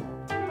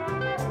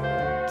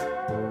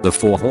 The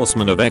 4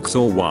 horsemen of X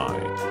or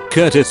Y,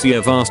 courtesy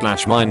of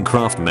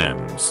r/Minecraft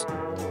memes.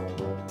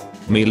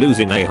 Me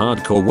losing a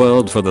hardcore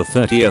world for the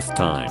 30th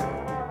time.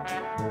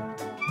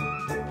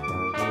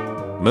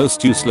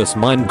 Most useless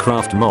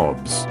Minecraft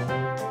mobs.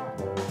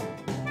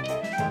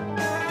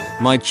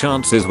 My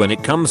chances when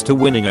it comes to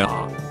winning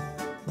are.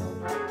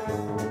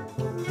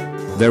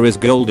 There is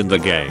gold in the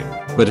game,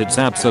 but it's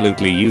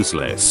absolutely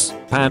useless.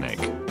 Panic.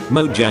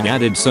 Mojang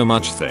added so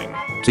much thing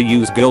to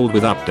use gold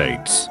with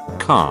updates.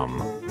 Calm.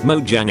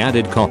 Mojang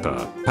added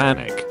copper.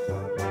 Panic.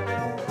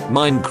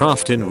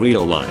 Minecraft in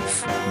real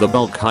life. The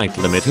bulk height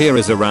limit here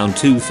is around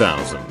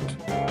 2000.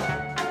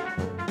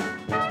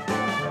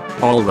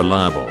 All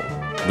reliable.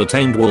 The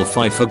tamed wolf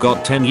I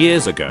forgot 10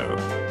 years ago.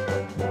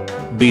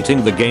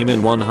 Beating the game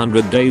in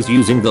 100 days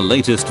using the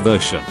latest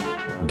version.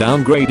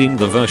 Downgrading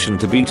the version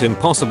to beat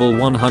impossible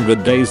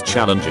 100 days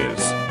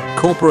challenges.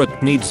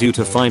 Corporate needs you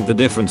to find the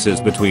differences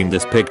between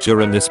this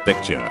picture and this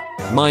picture.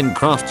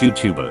 Minecraft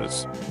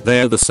YouTubers.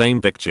 They're the same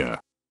picture.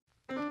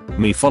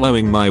 Me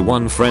following my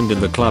one friend in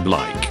the club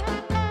like.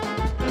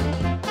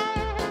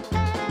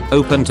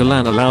 Open to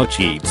LAN allow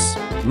cheats.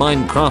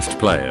 Minecraft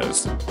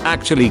players.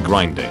 Actually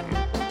grinding.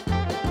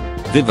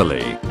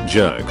 Vivally,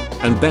 Jerk,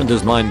 and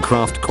Bender's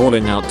Minecraft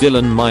calling out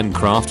Dylan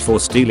Minecraft for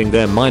stealing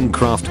their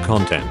Minecraft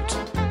content.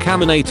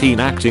 Kamen18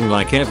 acting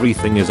like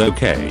everything is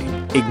okay,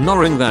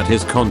 ignoring that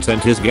his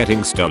content is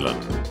getting stolen.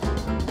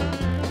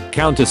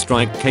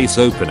 Counter-Strike case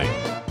opening.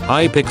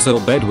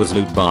 Hypixel bed was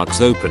loot box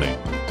opening.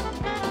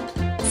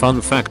 Fun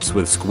facts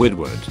with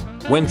Squidward.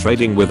 When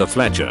trading with a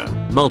Fletcher,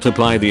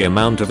 multiply the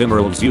amount of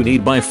emeralds you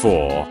need by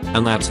 4,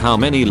 and that's how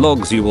many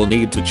logs you will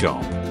need to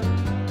chop.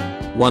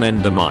 1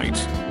 endermite.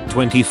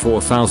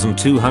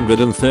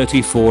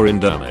 24,234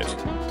 endermite.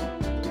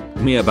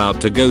 Me about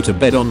to go to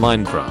bed on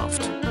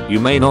Minecraft. You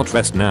may not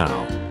rest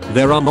now.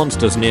 There are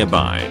monsters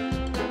nearby.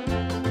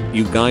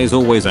 You guys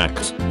always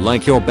act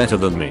like you're better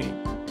than me.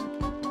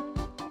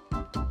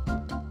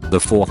 The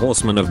 4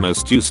 horsemen of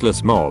most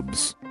useless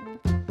mobs.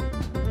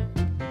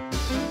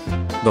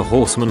 The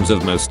horsemen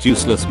of most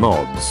useless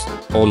mobs.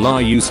 All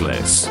are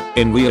useless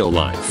in real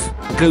life.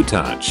 Go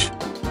touch.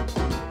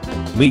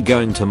 Me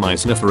going to my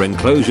sniffer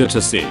enclosure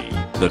to see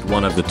that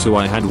one of the 2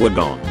 I had were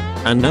gone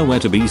and nowhere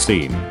to be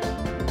seen.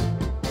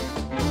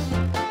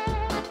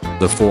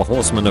 The 4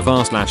 horsemen of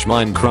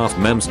r/Minecraft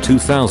memes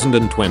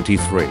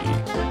 2023.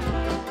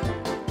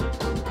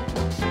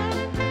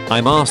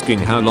 I'm asking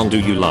how long do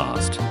you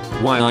last?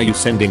 Why are you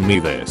sending me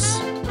this?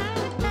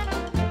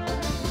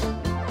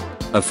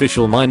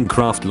 Official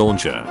Minecraft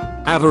launcher.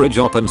 Average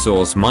open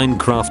source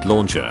Minecraft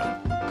launcher.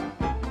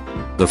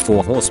 The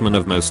 4 horsemen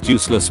of most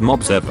useless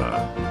mobs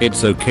ever.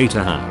 It's okay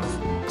to have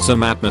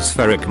some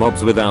atmospheric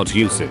mobs without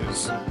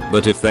uses,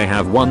 but if they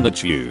have one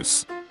that's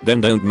use,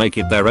 then don't make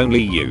it their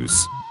only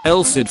use,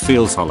 else it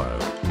feels hollow.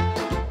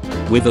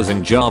 Withers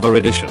in Java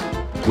edition.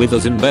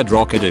 Withers in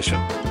Bedrock edition.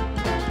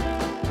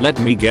 Let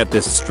me get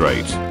this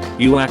straight.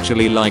 You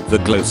actually like the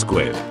glow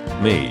squid.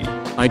 Me.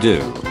 I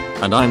do.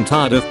 And I'm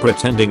tired of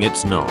pretending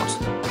it's not.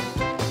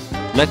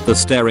 Let the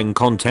staring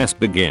contest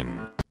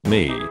begin.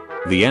 Me.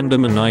 The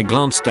Enderman I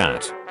glanced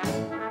at.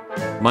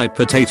 My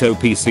potato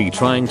PC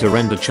trying to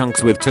render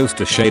chunks with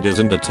toaster shaders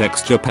and a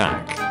texture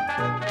pack.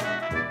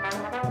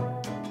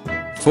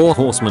 4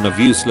 horsemen of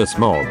useless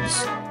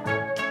mobs.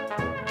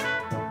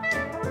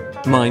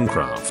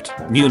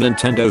 Minecraft, new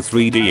Nintendo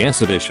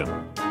 3DS edition.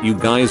 You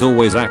guys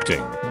always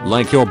acting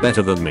like you're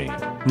better than me.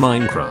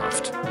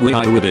 Minecraft,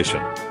 Wii U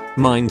edition.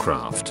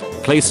 Minecraft,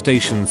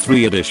 PlayStation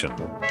 3 edition.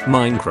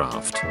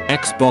 Minecraft,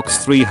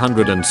 Xbox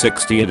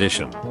 360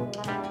 edition.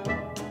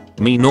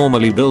 Me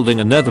normally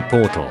building a nether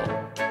portal.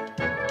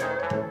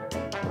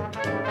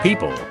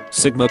 People,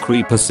 Sigma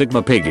Creeper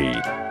Sigma Piggy.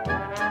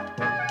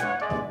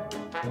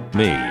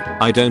 Me,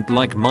 I don't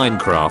like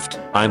Minecraft,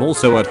 I'm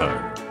also at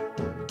home.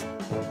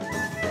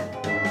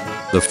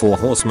 The 4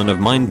 horsemen of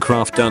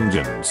Minecraft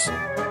dungeons.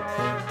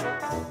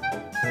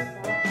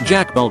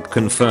 Jack Bulk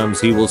confirms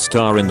he will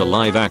star in the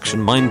live-action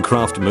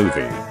Minecraft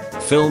movie.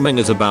 Filming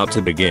is about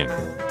to begin.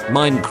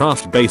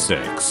 Minecraft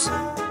basics.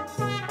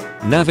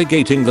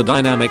 Navigating the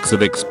dynamics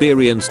of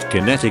experienced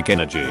kinetic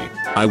energy.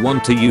 I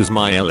want to use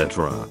my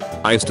elytra.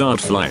 I start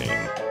flying.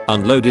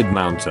 Unloaded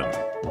mountain.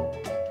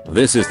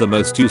 This is the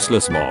most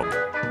useless mob.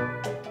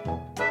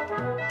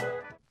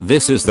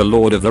 This is the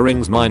Lord of the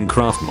Rings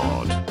Minecraft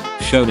mod.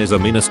 Shown as a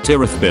Minas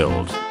Tirith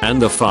build,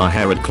 and the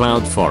far-haired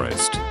cloud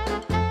forest.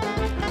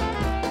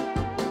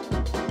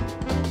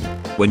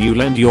 When you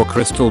lend your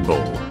crystal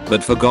ball,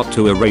 but forgot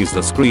to erase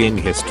the screening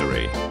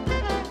history.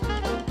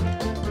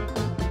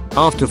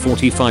 After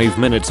 45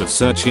 minutes of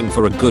searching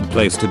for a good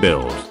place to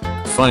build,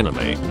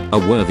 finally, a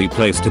worthy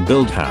place to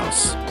build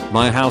house.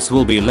 My house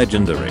will be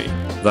legendary.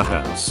 The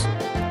house.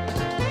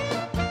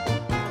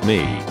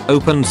 Me,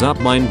 opens up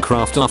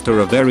Minecraft after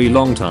a very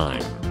long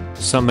time.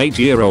 Some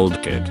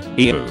 8-year-old kid.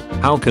 Ew,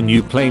 how can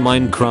you play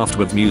Minecraft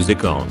with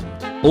music on?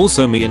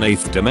 Also me in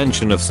 8th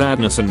dimension of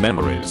sadness and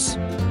memories.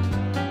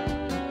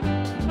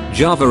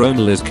 Java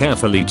only is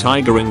carefully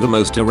tigering the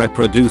most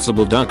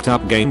irreproducible ducked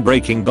up game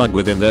breaking bug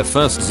within their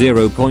first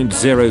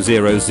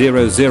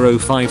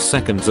 0.00005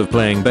 seconds of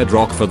playing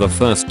Bedrock for the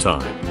first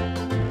time.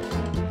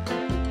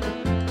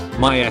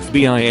 My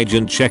FBI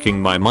agent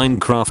checking my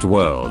Minecraft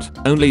world,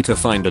 only to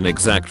find an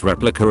exact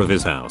replica of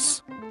his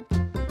house.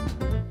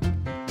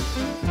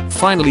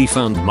 Finally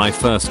found my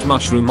first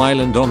mushroom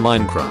island on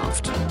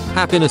Minecraft.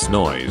 Happiness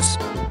noise.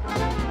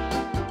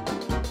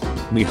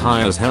 Me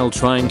high as hell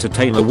trying to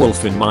tame a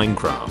wolf in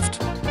Minecraft.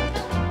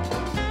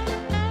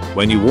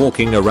 When you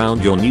walking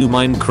around your new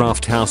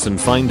Minecraft house and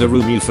find a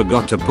room you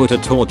forgot to put a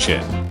torch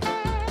in.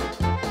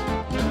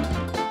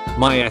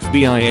 My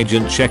FBI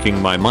agent checking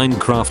my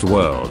Minecraft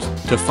world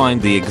to find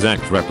the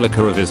exact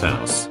replica of his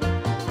house.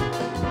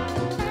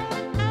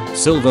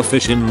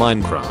 Silverfish in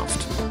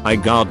Minecraft. I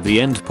guard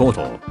the end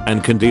portal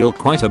and can deal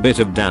quite a bit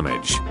of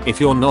damage if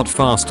you're not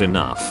fast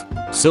enough.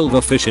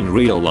 Silverfish in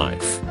real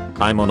life.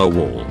 I'm on a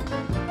wall,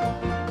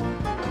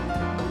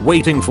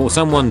 waiting for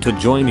someone to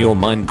join your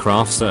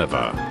Minecraft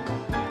server.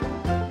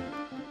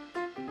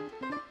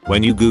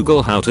 When you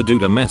Google how to do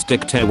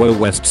domestic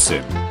terrorist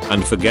sim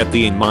and forget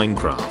the in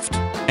Minecraft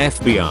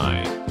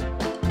FBI.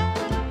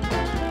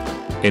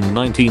 In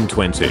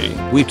 1920,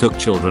 we took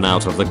children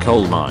out of the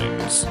coal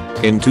mines.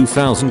 In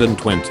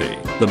 2020,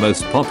 the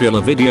most popular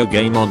video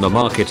game on the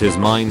market is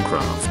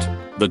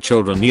Minecraft. The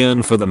children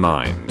yearn for the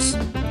mines.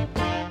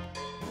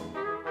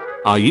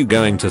 Are you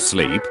going to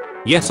sleep?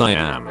 Yes I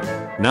am.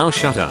 Now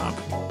shut up.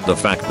 The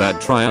fact that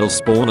trial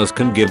spawners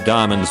can give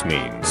diamonds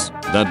means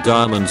that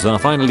diamonds are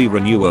finally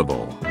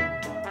renewable.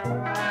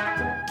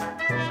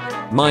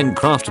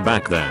 Minecraft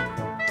back then.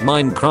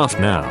 Minecraft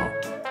now.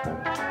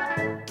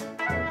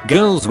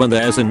 Girls when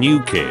there's a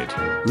new kid,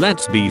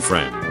 let's be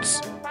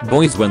friends.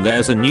 Boys when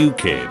there's a new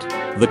kid,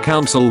 the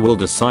council will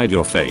decide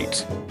your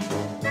fate.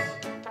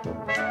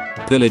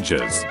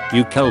 Villagers,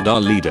 you killed our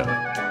leader.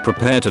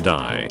 Prepare to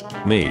die.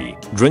 Me,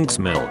 drinks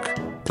milk.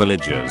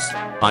 Villagers,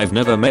 I've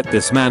never met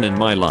this man in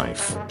my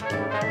life.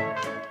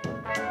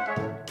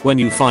 When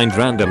you find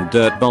random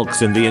dirt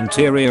bulks in the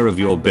interior of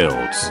your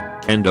builds,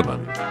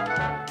 Enderman.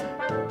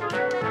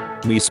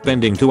 Me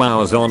spending 2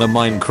 hours on a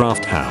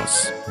Minecraft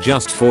house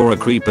just for a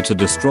creeper to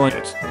destroy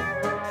it.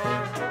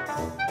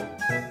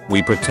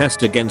 We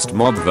protest against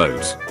mob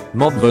vote.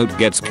 Mob vote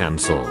gets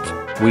cancelled.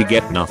 We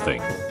get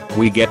nothing.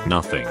 We get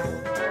nothing.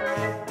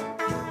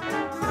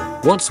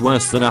 What's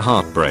worse than a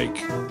heartbreak?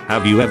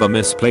 Have you ever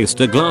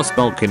misplaced a glass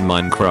bulk in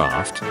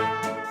Minecraft?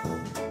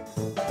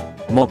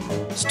 Mob,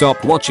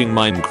 stop watching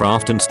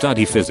Minecraft and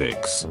study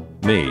physics.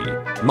 Me,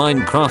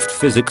 Minecraft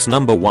physics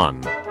number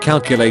 1,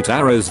 calculate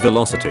arrow's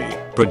velocity,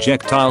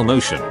 projectile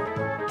motion.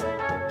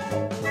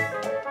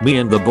 Me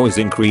and the boys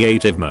in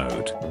creative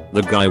mode,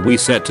 the guy we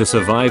set to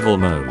survival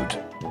mode.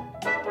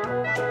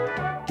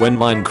 When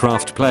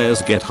Minecraft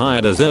players get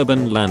hired as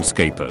urban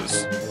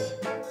landscapers.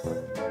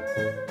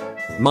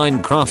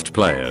 Minecraft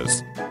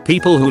players,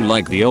 people who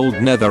like the old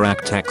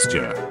netherrack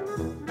texture.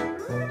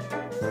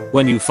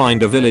 When you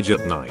find a village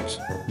at night,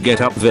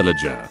 get up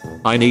villager,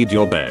 I need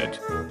your bed.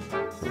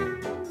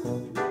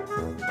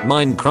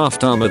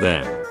 Minecraft armor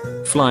then,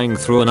 flying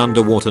through an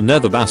underwater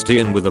nether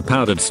bastion with a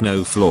powdered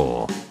snow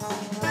floor.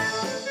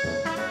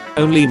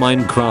 Only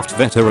Minecraft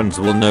veterans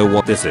will know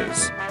what this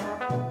is.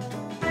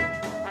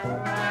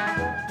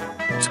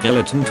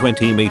 Skeleton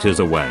 20 meters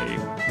away,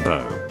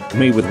 bow,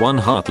 me with 1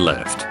 heart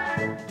left.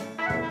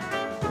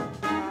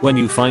 When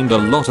you find a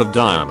lot of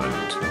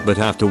diamond, but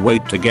have to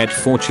wait to get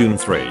fortune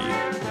 3.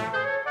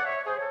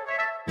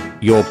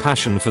 Your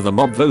passion for the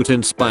mob vote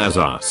inspires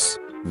us,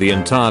 the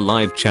entire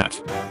live chat.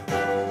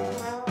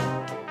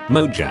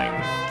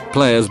 Mojang.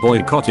 Players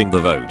boycotting the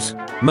vote.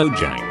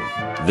 Mojang.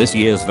 This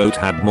year's vote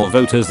had more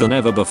voters than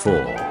ever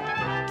before.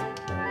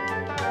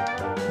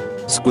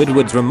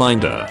 Squidward's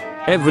reminder.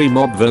 Every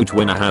mob vote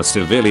winner has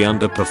severely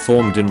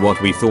underperformed in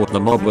what we thought the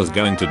mob was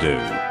going to do.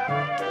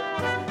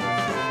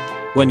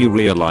 When you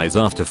realize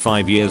after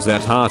 5 years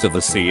that Heart of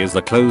the Sea is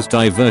the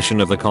closed-eye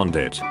version of a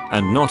condit,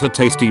 and not a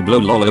tasty blow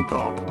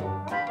lollipop.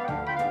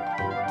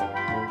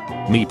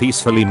 Me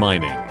peacefully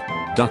mining.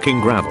 Ducking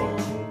gravel.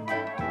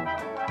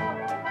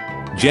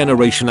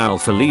 Generation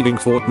Alpha leaving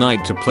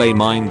Fortnite to play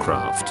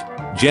Minecraft.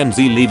 Gen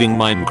Z leaving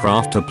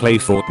Minecraft to play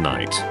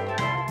Fortnite.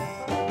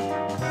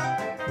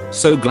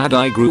 So glad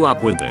I grew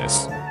up with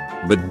this.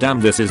 But damn,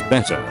 this is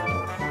better.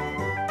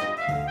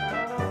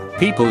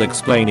 People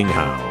explaining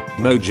how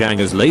Mojang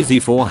is lazy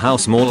for how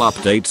small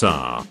updates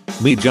are.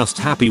 Me just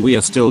happy we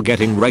are still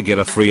getting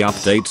regular free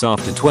updates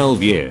after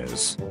 12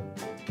 years.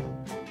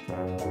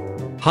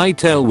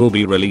 Hytale will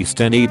be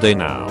released any day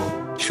now.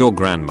 Sure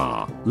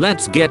grandma,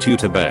 let's get you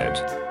to bed.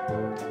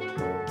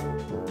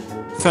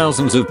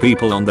 Thousands of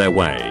people on their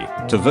way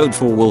to vote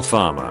for wolf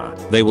armor.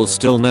 They will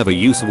still never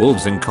use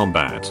wolves in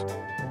combat.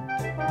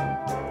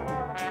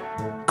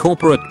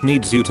 Corporate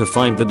needs you to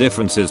find the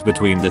differences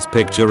between this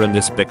picture and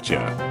this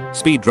picture.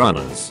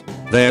 Speedrunners.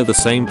 They're the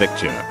same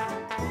picture.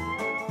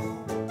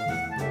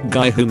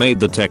 Guy who made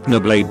the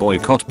Technoblade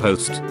boycott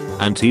post.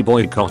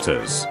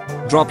 Anti-boycotters.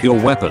 Drop your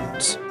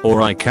weapons,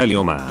 or I kill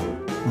your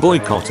man.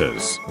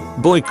 Boycotters.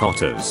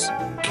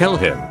 Boycotters. Kill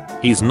him.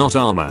 He's not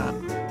our man.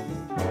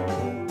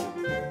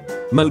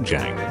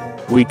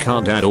 Mojang. We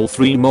can't add all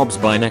 3 mobs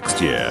by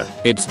next year.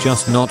 It's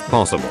just not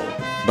possible.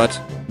 But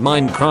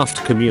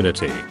Minecraft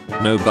community.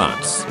 No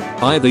buts.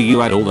 Either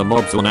you add all the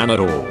mobs or none at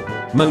all.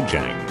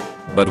 Mojang.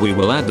 But we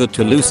will add the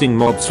Toulousing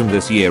mobs from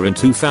this year in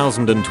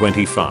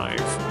 2025.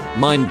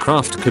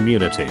 Minecraft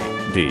community.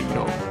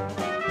 Deal.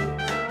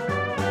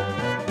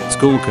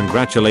 School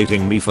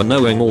congratulating me for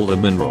knowing all the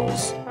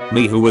minerals.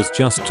 Me who was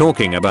just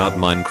talking about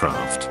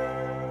Minecraft.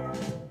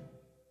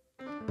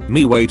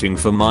 Me waiting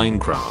for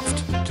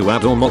Minecraft to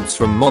add all mobs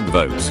from mob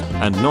vote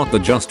and not the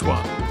just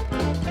one.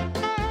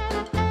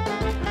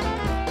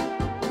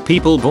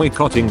 People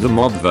boycotting the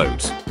mob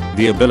vote.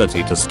 The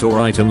ability to store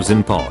items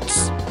in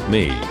pots.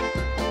 Me.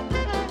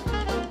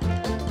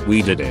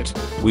 We did it.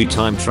 We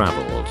time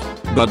traveled.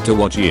 But to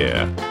what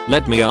year?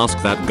 Let me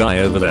ask that guy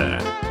over there.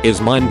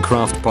 Is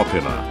Minecraft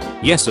popular?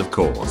 Yes, of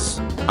course.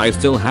 I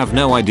still have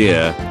no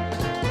idea.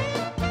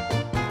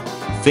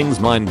 Things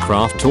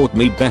Minecraft taught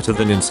me better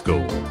than in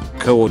school.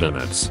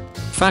 Coordinates.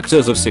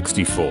 Factors of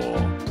 64.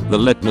 The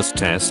litmus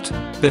test.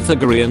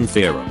 Pythagorean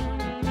theorem.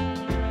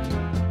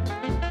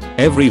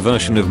 Every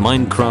version of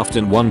Minecraft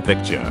in one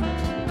picture.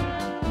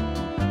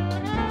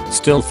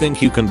 Still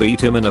think you can beat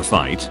him in a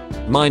fight?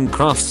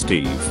 Minecraft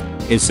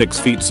Steve is 6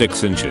 feet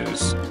 6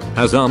 inches.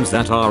 Has arms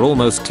that are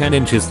almost 10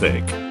 inches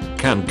thick.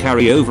 Can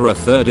carry over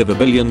 1/3 of a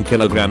billion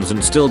kilograms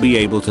and still be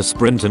able to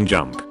sprint and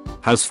jump.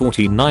 Has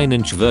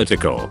 49-inch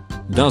vertical.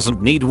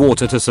 Doesn't need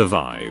water to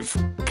survive.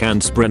 Can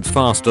sprint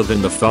faster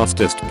than the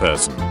fastest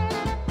person.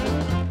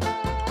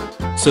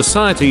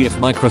 Society if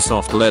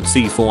Microsoft let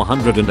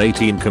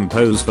C418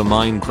 compose for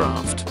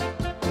Minecraft.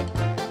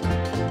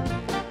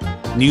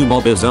 New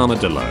mob is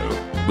armadillo.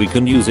 We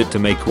can use it to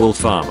make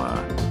wolf armor.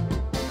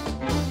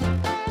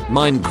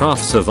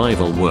 Minecraft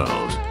survival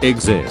world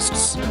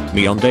exists.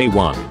 Me on day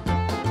 1.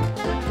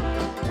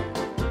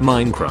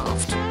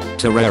 Minecraft.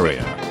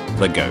 Terraria.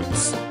 The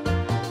goats.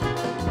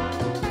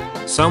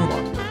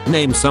 Someone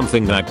name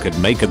something that could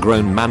make a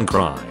grown man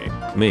cry.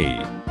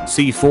 Me.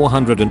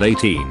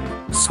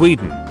 C418.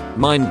 Sweden.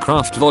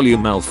 Minecraft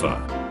Volume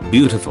Alpha.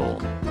 Beautiful.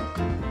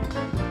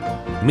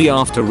 Me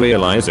after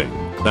realizing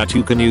that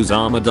you can use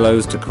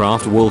armadillos to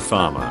craft wolf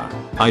armor.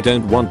 I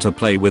don't want to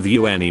play with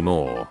you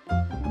anymore.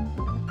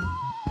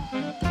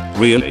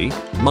 Really?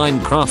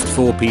 Minecraft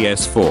for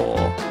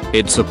PS4.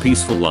 It's a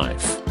peaceful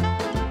life.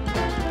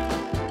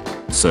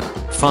 So,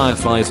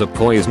 fireflies are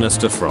poisonous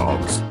to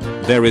frogs.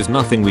 There is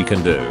nothing we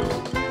can do.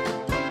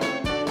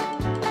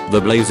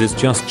 The blaze is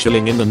just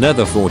chilling in the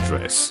nether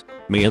fortress.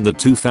 Me and the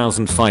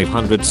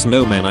 2,500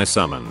 snowmen I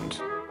summoned.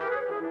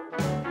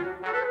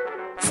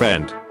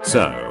 Friend,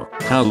 so,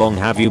 how long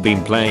have you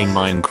been playing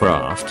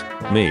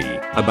Minecraft? Me,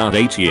 about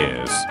 8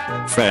 years.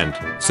 Friend,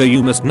 so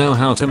you must know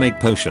how to make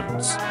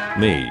potions.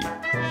 Me.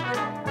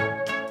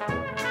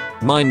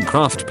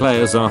 Minecraft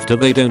players after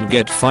they don't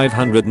get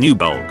 500 new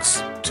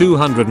bulks,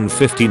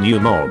 250 new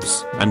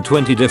mobs, and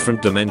 20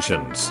 different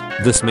dimensions.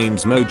 This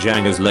means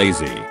Mojang is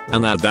lazy,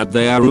 and that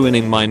they are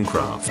ruining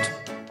Minecraft.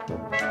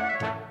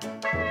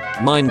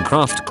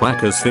 Minecraft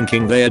quackers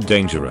thinking they are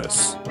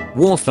dangerous.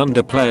 War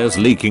Thunder players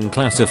leaking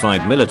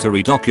classified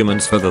military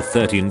documents for the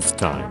 13th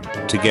time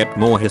to get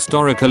more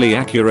historically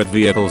accurate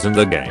vehicles in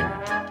the game.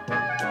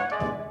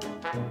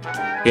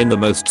 In the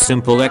most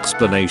simple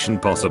explanation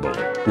possible,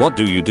 what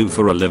do you do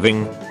for a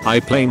living? I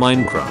play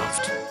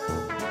Minecraft.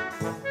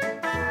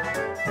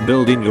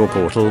 Building your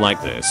portal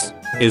like this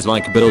is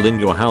like building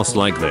your house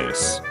like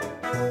this.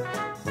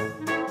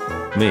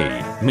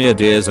 Me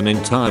murderes an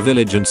entire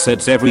village and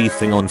sets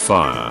everything on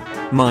fire.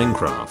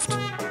 Minecraft.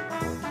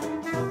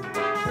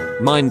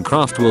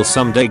 Minecraft will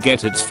someday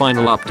get its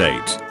final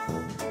update.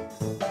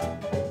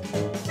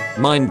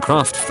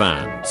 Minecraft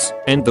fans,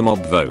 end the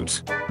mob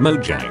vote.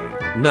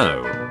 Mojang,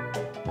 no.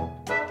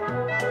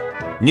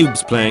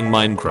 Noobs playing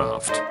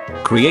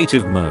Minecraft.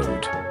 Creative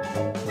mode.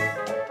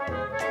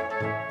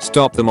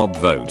 Stop the mob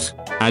vote.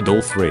 Add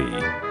all 3.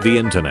 The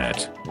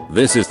internet.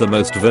 This is the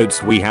most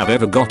votes we have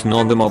ever gotten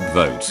on the mob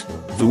vote.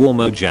 The War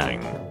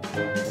Mojang.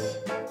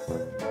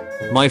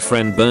 My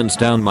friend burns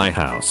down my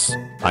house.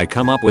 I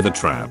come up with a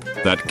trap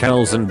that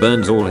kills and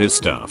burns all his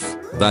stuff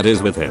that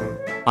is with him.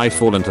 I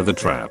fall into the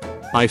trap.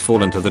 I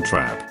fall into the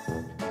trap.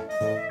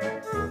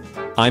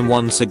 I'm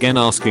once again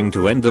asking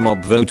to end the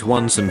mob vote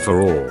once and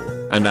for all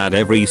and add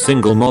every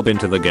single mob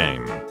into the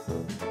game.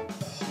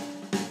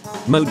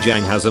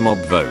 Mojang has a mob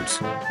vote.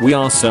 We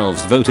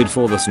ourselves voted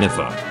for the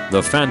Sniffer,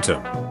 the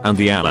Phantom, and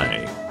the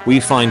Ally. We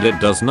find it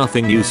does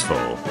nothing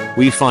useful.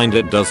 We find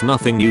it does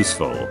nothing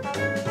useful.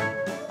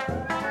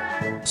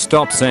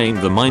 Stop saying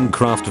the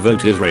Minecraft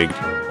vote is rigged,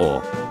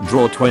 or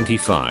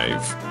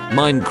Draw25,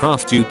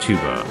 Minecraft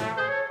YouTuber.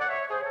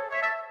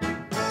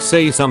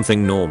 Say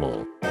something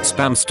normal.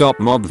 Spam stop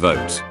mob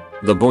vote.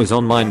 The boys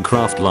on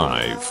Minecraft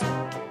Live.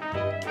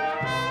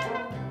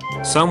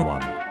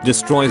 Someone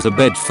destroys a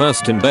bed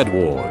first in Bed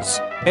Wars.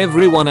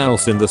 Everyone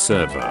else in the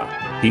server.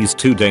 He's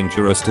too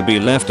dangerous to be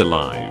left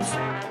alive.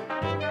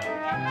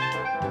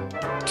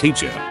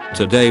 Teacher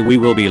Today we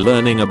will be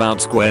learning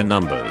about square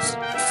numbers.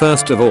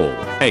 First of all,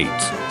 8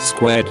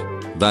 squared.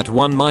 That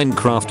one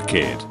Minecraft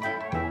kid.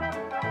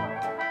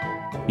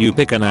 You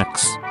pick an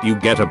axe, you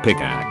get a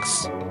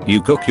pickaxe.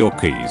 You cook your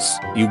keys,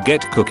 you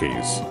get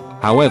cookies.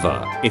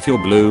 However, if you're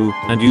blue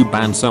and you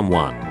ban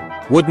someone,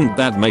 wouldn't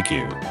that make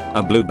you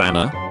a blue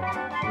banner?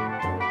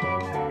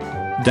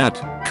 Dad,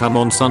 come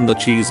on son, the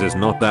cheese is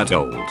not that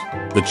old.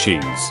 The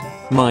cheese.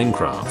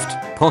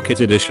 Minecraft, Pocket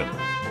Edition.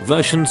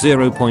 Version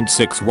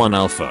 0.61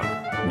 Alpha.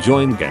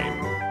 Join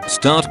game.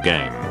 Start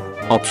game.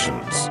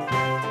 Options.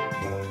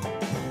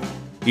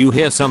 You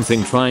hear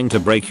something trying to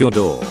break your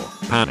door.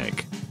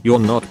 Panic. You're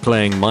not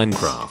playing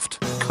Minecraft.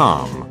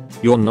 Calm.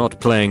 You're not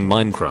playing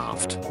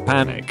Minecraft.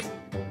 Panic.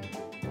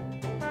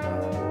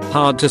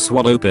 Hard to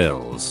swallow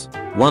pills.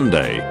 One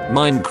day,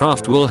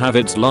 Minecraft will have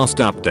its last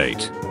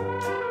update.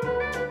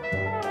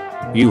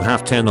 You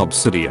have 10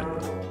 obsidian.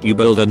 You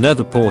build a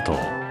nether portal.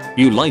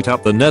 You light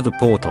up the nether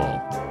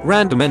portal.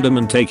 Random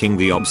enderman taking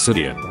the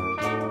obsidian.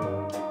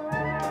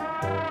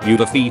 You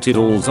defeated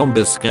all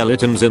zombie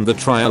skeletons in the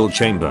trial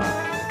chamber.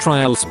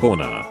 Trial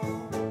spawner.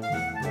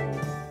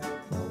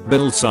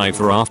 Build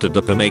Cypher after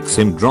Dipper makes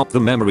him drop the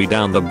memory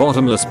down the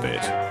bottomless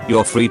pit.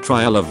 Your free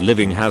trial of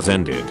living has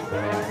ended.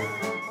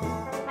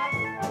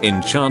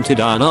 Enchanted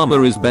iron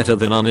armor is better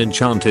than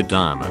unenchanted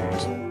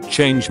diamond.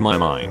 Change my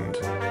mind.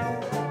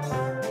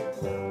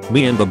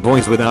 Me and the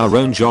boys with our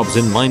own jobs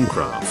in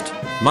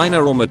Minecraft.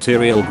 Miner or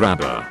material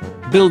grabber.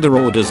 Builder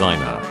or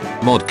designer.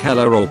 Mod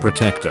killer or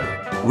protector.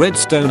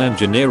 Redstone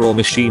engineer or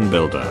machine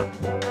builder.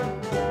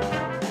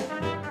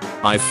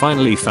 I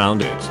finally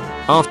found it.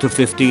 After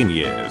 15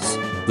 years.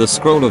 The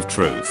scroll of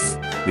truth.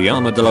 The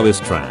armadillo is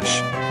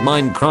trash.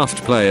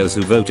 Minecraft players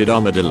who voted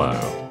armadillo.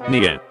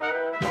 Nya.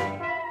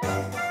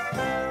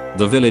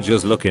 The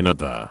villagers looking at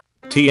the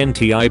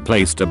TNT I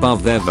placed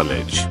above their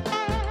village.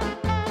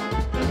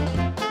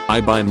 I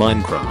buy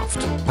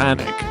Minecraft.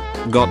 Panic.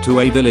 Got to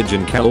a village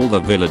and kill all the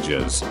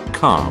villagers.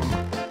 Calm.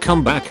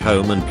 Come back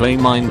home and play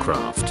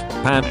Minecraft.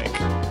 Panic.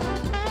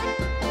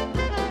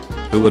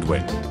 Who would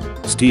win?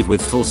 Steve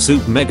with full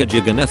suit mega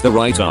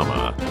giganetherite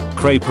armor.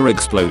 Creeper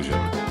explosion.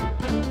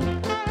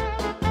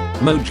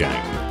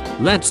 Mojang.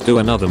 Let's do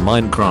another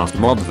Minecraft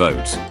mob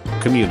vote.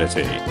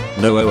 Community.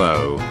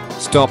 No.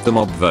 Stop the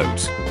mob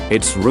vote.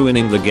 It's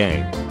ruining the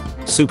game.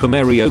 Super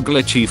Mario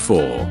Glitchy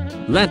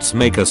 4. Let's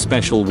make a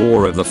special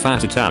War of the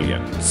Fat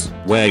Italians,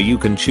 where you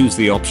can choose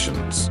the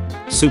options.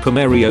 Super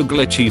Mario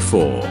Glitchy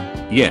 4.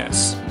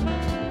 Yes.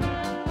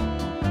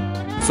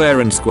 Fair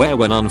and square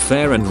when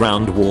unfair and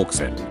round walks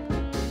in.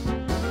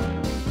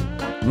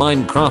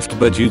 Minecraft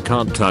but you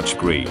can't touch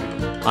green.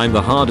 I'm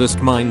the hardest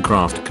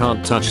Minecraft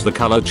can't touch the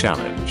color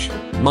challenge.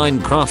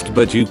 Minecraft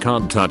but you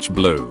can't touch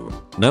blue.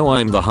 No,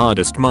 I'm the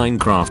hardest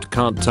Minecraft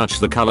can't touch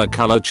the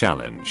color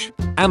challenge.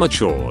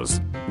 Amateurs.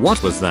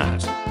 What was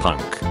that?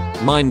 Punk.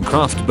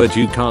 Minecraft but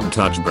you can't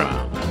touch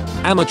brown.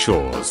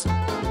 Amateurs.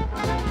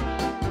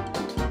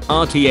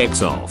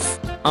 RTX off.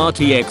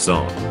 RTX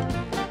on.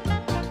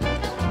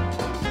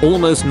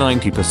 Almost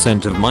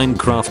 90% of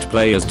Minecraft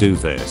players do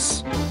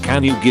this.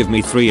 Can you give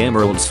me 3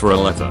 emeralds for a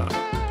letter?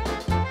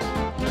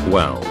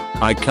 Well,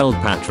 I killed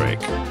Patrick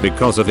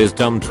because of his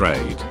dumb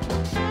trade.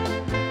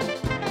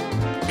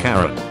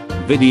 Karen.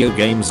 Video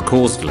games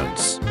cause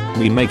violence.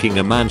 Me making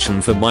a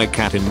mansion for my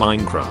cat in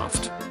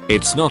Minecraft.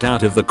 It's not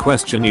out of the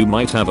question, you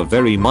might have a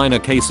very minor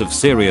case of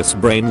serious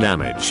brain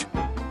damage.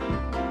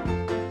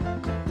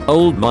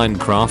 Old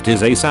Minecraft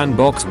is a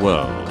sandbox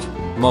world.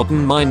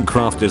 Modern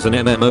Minecraft is an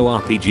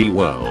MMORPG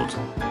world.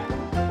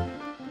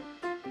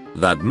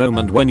 That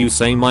moment when you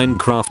say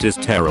Minecraft is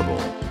terrible.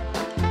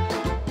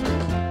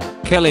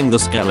 Killing the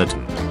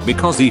skeleton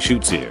because he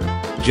shoots you.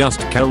 Just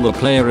kill the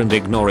player and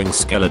ignoring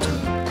skeleton.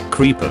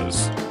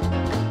 Creepers.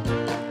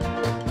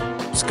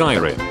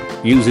 Skyrim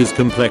uses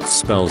complex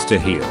spells to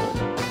heal.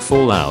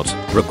 Fallout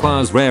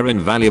requires rare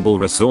invaluable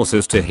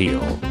resources to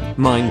heal.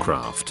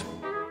 Minecraft.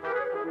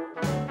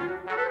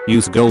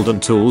 Use golden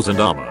tools and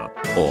armor.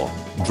 Or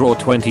draw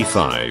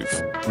 25.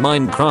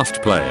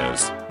 Minecraft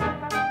players.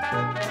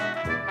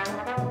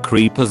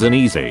 Creepers in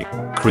easy.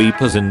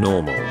 Creepers in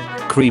normal.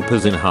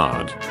 Creepers in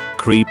hard.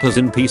 Creepers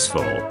in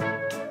peaceful.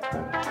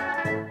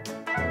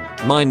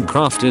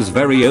 Minecraft is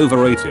very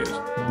overrated.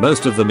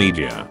 Most of the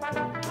media.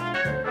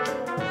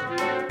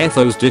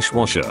 Etho's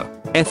dishwasher.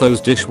 Etho's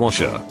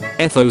dishwasher.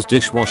 Etho's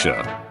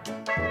dishwasher.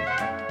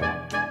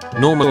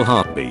 Normal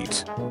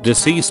heartbeat.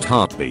 Deceased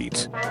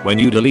heartbeat. When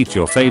you delete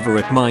your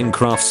favorite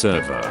Minecraft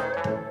server.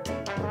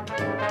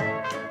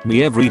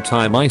 Me every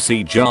time I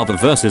see Java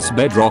vs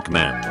Bedrock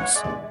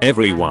mans.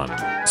 Everyone,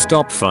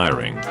 stop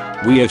firing.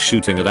 We are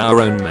shooting at our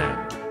own men.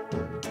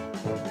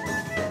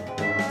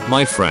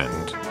 My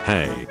friend,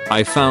 hey,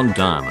 I found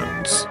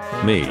diamonds.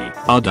 Me,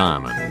 are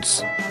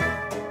diamonds.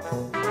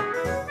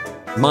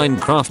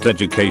 Minecraft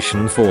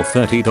education for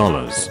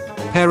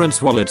 $30.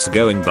 Parents' wallets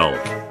going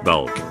bulk.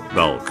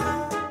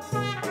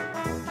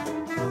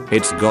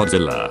 It's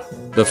Godzilla.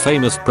 The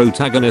famous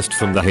protagonist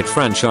from the hit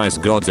franchise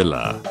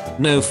Godzilla.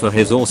 Known for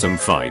his awesome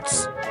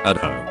fights. At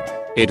home.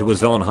 It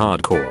was on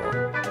hardcore.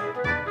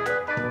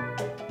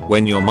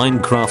 When your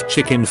Minecraft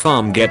chicken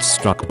farm gets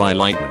struck by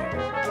lightning.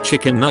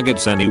 Chicken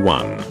nuggets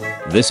anyone?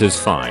 This is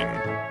fine.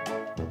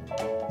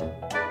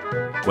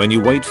 When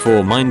you wait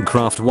for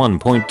Minecraft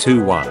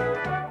 1.21.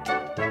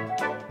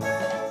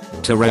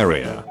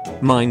 Terraria.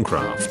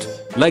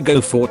 Minecraft.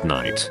 Lego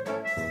Fortnite.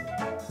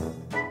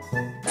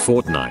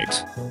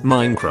 Fortnite.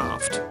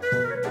 Minecraft.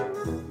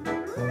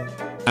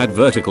 Add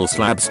vertical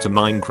slabs to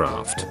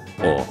Minecraft.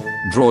 Or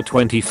draw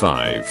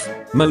 25.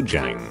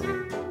 Mojang.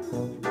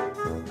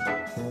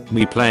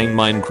 Me playing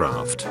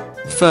Minecraft.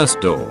 First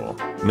door.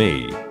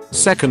 Me.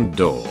 Second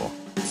door.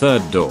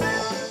 Third door.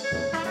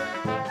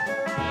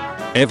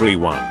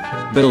 Everyone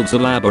builds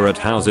elaborate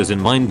houses in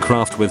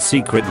Minecraft with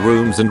secret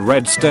rooms and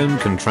redstone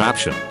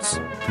contraptions.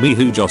 Me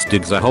who just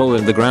digs a hole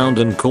in the ground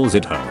and calls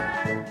it home.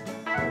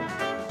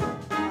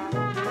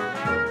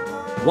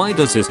 Why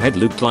does his head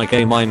look like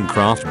a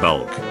Minecraft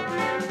bulk?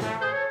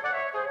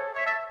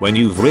 When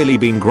you've really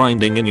been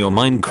grinding in your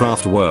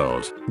Minecraft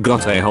world,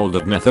 got a hold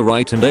of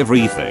netherite and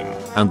everything,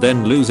 and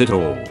then lose it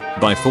all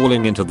by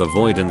falling into the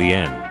void in the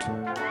end.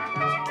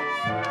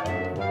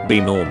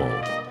 Be normal.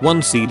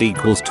 1 seed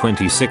equals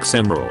 26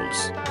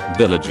 emeralds.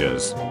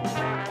 Villagers.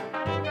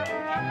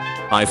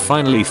 I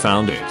finally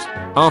found it.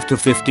 After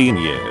 15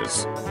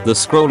 years. The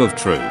scroll of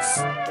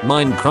truth.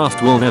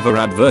 Minecraft will never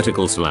add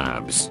vertical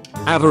slabs.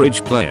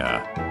 Average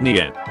player.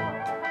 Niet.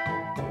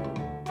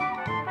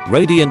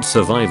 Radiant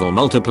survival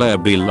multiplayer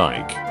be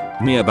like.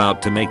 Me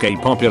about to make a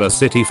popular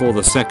city for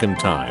the second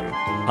time.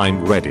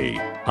 I'm ready.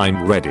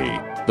 I'm ready.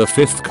 The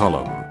 5th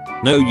column.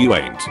 No you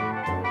ain't.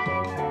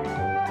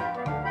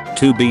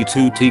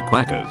 2B2T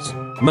quackers.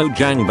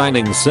 Mojang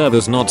banning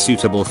servers not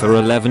suitable for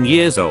 11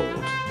 years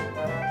old.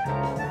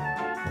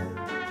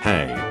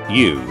 Hey,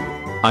 you.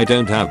 I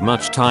don't have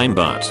much time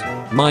but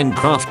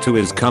Minecraft 2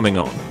 is coming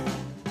on.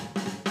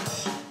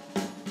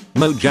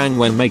 Mojang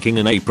when making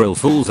an April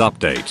Fool's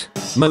update.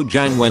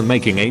 Mojang when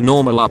making a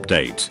normal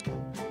update.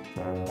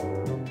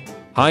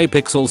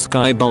 Hypixel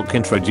Skybulk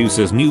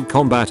introduces new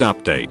combat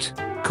update.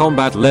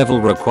 Combat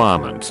level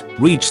requirement.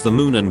 Reach the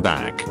moon and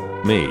back.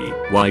 Me,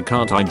 why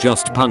can't I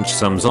just punch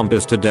some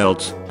zombies to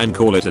death and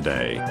call it a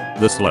day?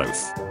 The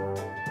sloth.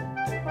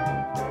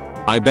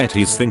 I bet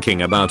he's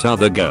thinking about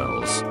other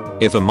girls.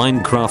 If a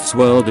Minecraft's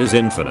world is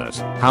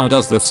infinite, how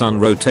does the sun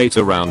rotate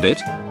around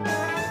it?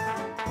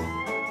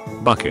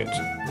 Bucket.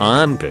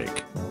 Iron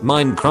pick.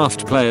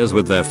 Minecraft players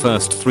with their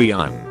first 3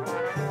 iron.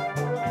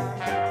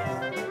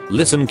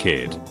 Listen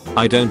kid,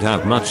 I don't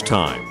have much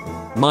time.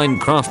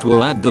 Minecraft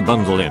will add the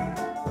bundle in.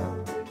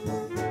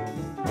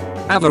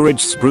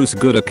 Average spruce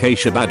good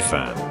acacia bad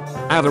fan.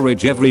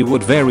 Average every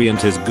wood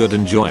variant is good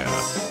enjoyer.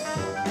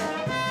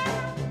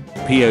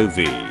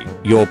 POV,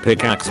 your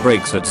pickaxe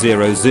breaks at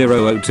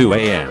 0002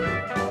 am.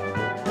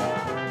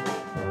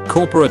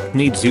 Corporate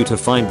needs you to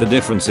find the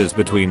differences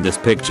between this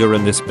picture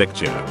and this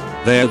picture.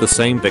 They're the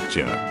same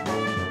picture.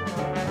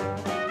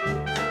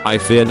 I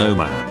fear no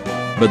man.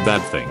 But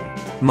that thing.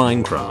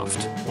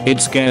 Minecraft. It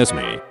scares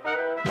me.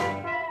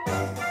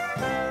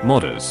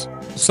 Modders.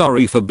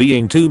 Sorry for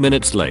being 2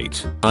 minutes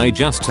late. I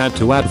just had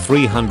to add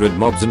 300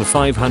 mobs and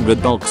 500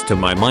 blocks to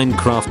my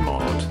Minecraft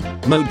mod.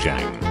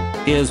 Mojang.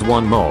 Here's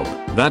one mob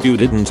that you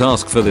didn't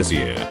ask for this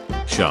year.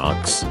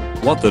 Sharks.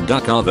 What the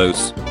duck are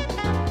those?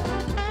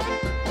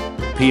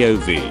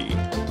 POV.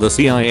 The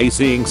CIA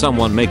seeing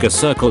someone make a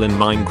circle in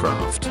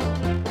Minecraft.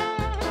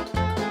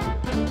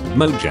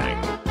 Mojang.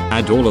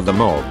 Add all of the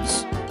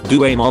mobs.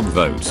 Do a mob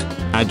vote.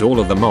 Add all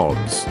of the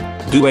mobs.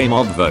 Do a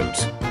mob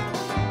vote.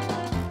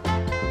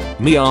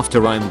 Me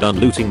after I'm done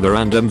looting the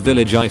random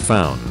village I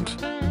found.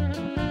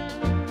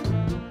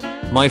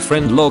 My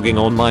friend logging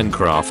on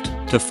Minecraft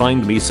to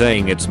find me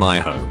saying it's my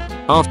home.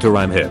 After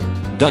I'm him,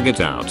 dug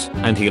it out,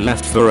 and he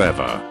left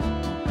forever.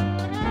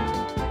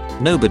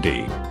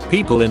 Nobody.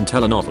 People in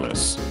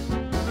telenovelas.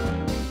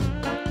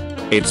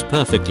 It's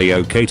perfectly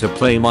okay to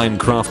play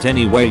Minecraft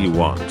any way you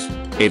want.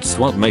 It's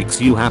what makes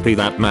you happy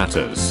that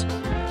matters.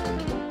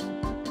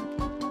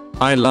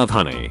 I love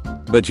honey,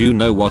 but you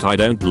know what I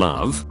don't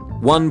love?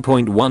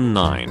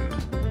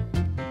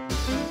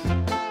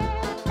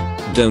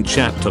 1.19. Don't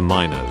chat to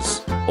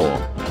minors, or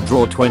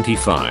draw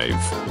 25,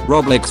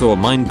 Roblox or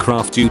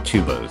Minecraft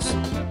YouTubers.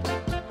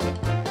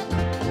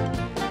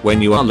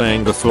 When you are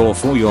laying the floor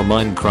for your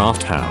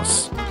Minecraft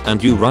house,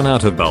 and you run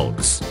out of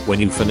bulbs when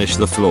you finish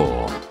the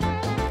floor.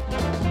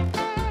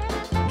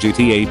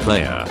 GTA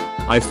player.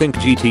 I think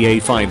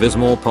GTA 5 is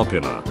more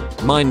popular.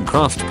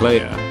 Minecraft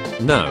player.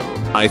 No,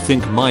 I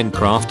think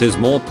Minecraft is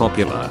more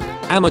popular.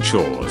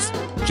 Amateurs.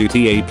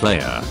 GTA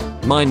player.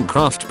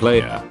 Minecraft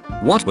player.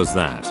 What was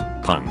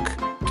that? Punk.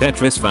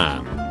 Tetris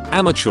fan.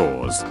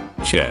 Amateurs.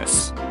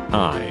 Chess.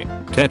 Hi.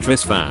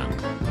 Tetris fan.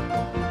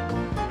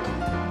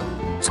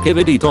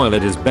 Skibidi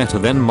toilet is better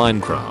than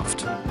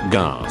Minecraft.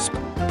 Gasp.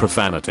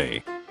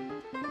 Profanity.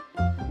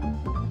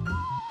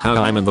 How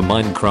I'm in the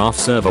Minecraft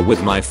server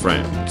with my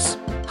friends.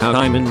 How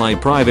I'm in my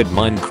private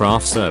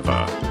Minecraft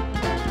server.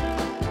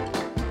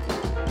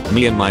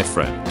 Me and my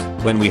friend,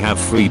 when we have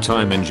free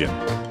time in gym.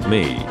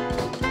 Me.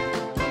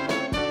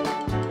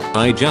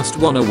 I just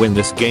wanna win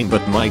this game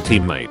but my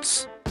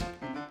teammates.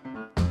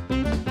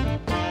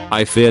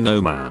 I fear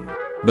no man.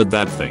 But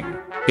that thing.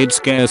 It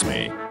scares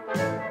me.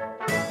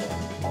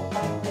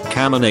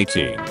 Cameron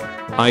 18.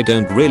 I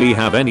don't really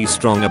have any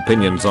strong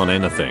opinions on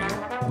anything.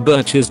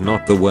 Birch is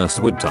not the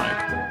worst wood type.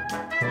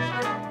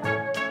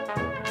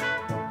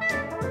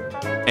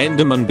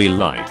 Enderman be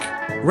like.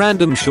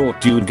 Random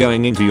short dude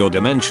going into your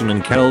dimension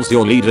and kills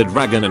your leader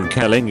dragon and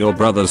killing your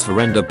brothers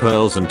for ender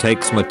pearls and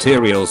takes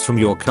materials from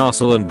your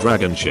castle and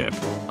dragon ship.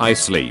 I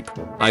sleep.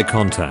 Eye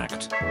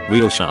contact.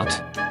 Real shut.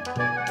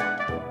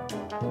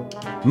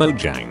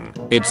 Mojang.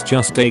 It's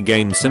just a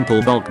game,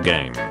 simple bulk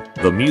game.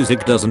 The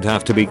music doesn't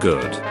have to be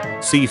good.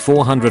 C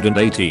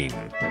 418.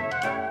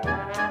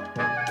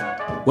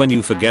 When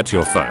you forget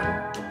your phone.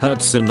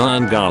 Hurts in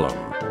Iron Golem.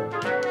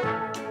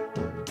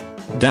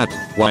 Dad,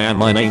 why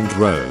am I named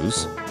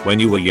Rose?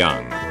 When you were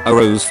young, a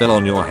rose fell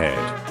on your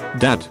head.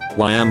 Dad,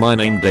 why am I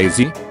named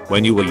Daisy?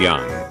 When you were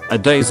young, a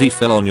daisy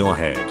fell on your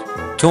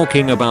head.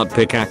 Talking about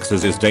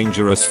pickaxes is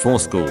dangerous for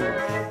school.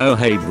 Oh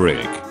hey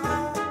Brig.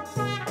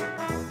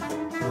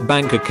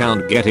 Bank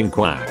account getting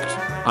quacked.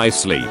 I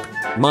sleep.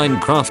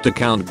 Minecraft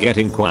account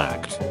getting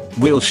quacked.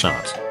 Will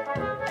shut.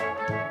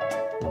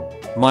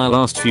 My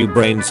last few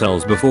brain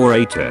cells before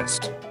a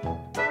test.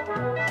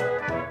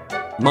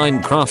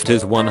 Minecraft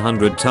is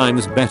 100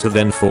 times better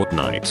than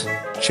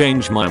Fortnite.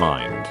 Change my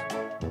mind.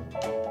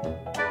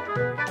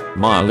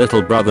 My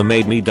little brother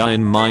made me die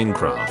in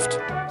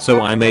Minecraft,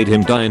 so I made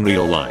him die in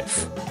real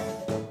life.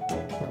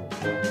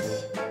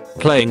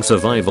 Playing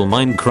survival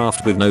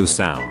Minecraft with no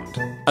sound.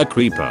 A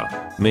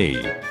creeper. Me.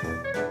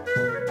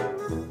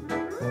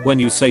 When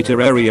you say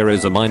Terraria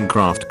is a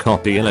Minecraft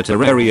copy in a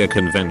Terraria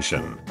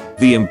convention,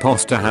 the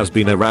imposter has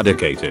been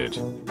eradicated.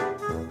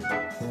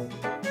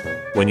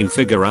 When you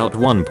figure out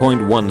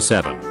 1.17,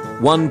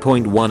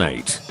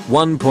 1.18,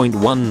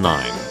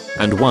 1.19,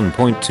 and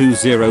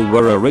 1.20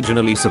 were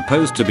originally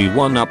supposed to be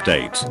one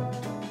update.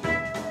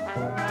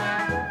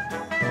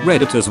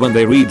 Redditors when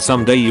they read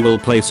someday you will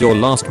place your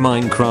last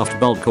Minecraft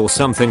bulk or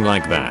something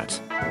like that.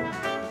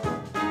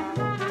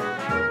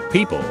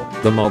 People,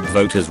 the mob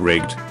vote is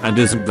rigged and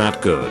isn't that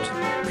good.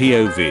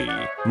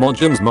 POV,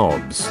 Mojang's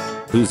mobs.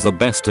 Who's the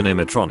best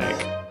animatronic?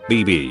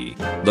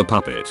 BB, the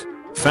puppet.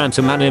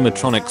 Phantom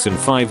animatronics in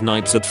Five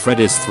Nights at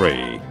Freddy's 3.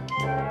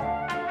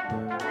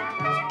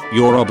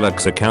 Your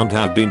Roblox account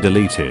have been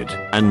deleted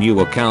and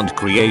new account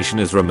creation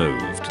is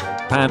removed.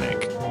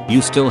 Panic.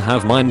 You still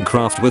have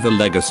Minecraft with a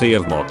legacy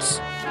of mods.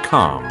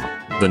 Calm.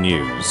 The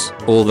news.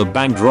 All the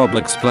banned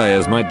Roblox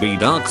players might be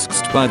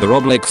doxxed by the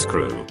Roblox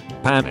crew.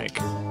 Panic.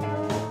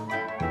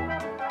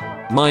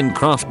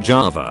 Minecraft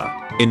Java,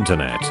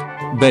 Internet,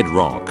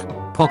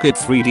 Bedrock, Pocket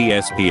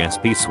 3DS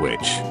PSP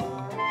Switch.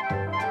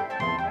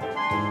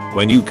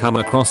 When you come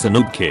across a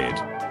noob kid,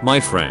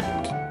 my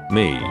friend,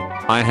 me,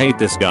 I hate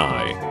this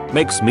guy,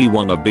 makes me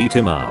wanna beat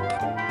him up.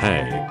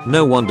 Hey,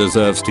 no one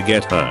deserves to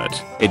get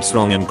hurt, it's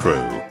wrong and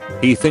crew.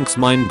 He thinks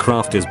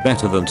Minecraft is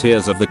better than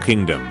Tears of the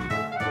Kingdom.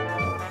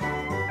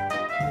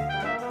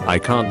 I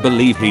can't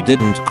believe he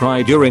didn't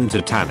cry during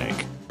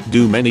Titanic.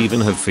 Do men even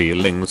have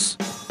feelings?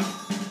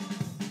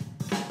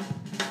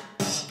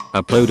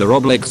 Upload a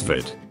Roblox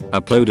vid.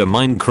 Upload a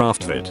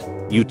Minecraft vid.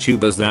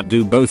 YouTubers that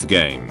do both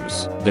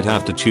games that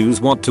have to choose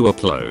what to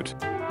upload.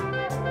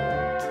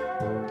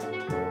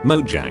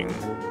 Mojang.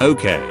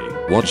 Okay,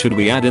 what should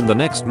we add in the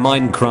next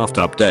Minecraft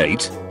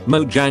update?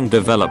 Mojang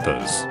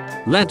developers.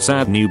 Let's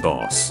add new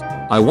boss.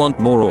 I want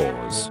more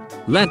ores.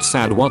 Let's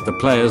add what the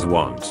players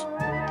want.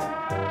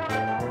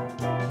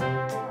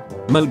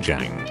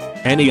 Mojang.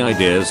 Any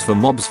ideas for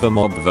mobs for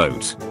mob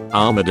vote?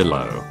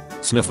 Armadillo.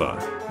 Sniffer.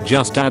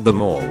 Just add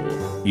them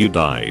all. You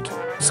died.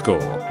 Score.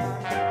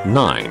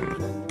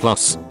 9.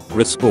 Plus.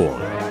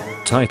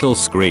 Respawn. Title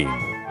screen.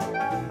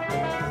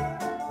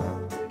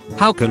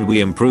 How can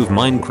we improve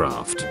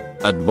Minecraft?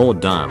 Add more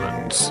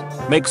diamonds.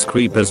 Makes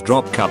creepers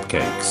drop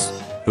cupcakes.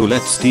 Who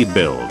let Steve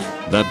build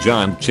that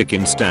giant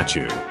chicken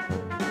statue?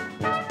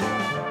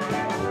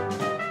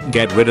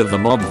 Get rid of the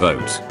mob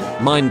vote.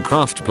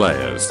 Minecraft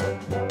players.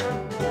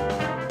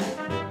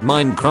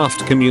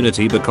 Minecraft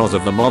community because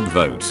of the mob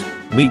vote.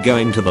 Me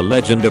going to the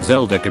Legend of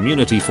Zelda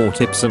community for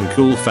tips and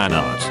cool fan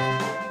art.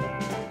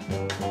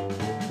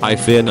 I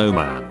fear no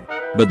man.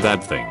 But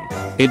that thing.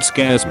 It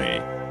scares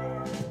me.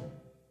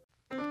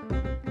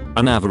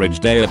 An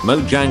average day at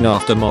Mojang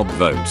after mob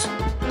vote.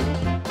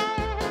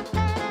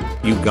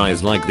 You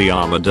guys like the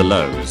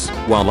armadillos,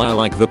 while I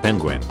like the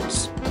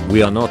penguins.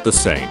 We are not the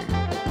same.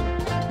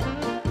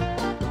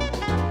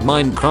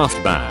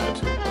 Minecraft bad.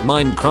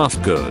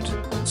 Minecraft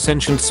good.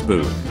 Sentient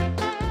spoon.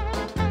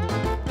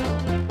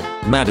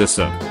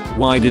 Madison.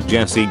 Why did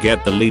Jesse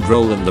get the lead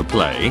role in the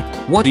play?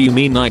 What do you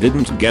mean I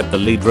didn't get the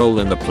lead role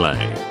in the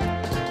play?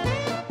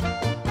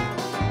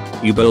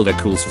 You build a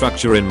cool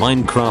structure in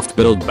Minecraft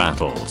build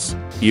battles.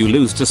 You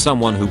lose to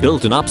someone who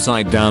built an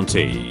upside down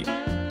T.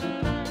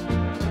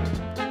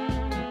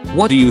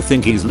 What do you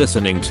think he's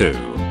listening to?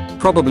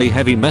 Probably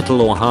heavy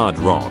metal or hard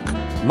rock.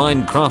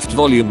 Minecraft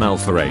Volume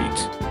Alpha 8.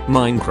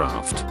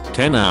 Minecraft,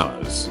 10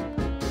 hours.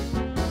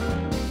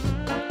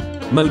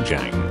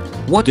 Mojang.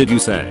 What did you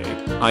say?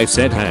 I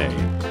said hey,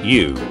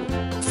 you.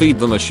 Feed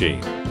the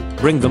machine.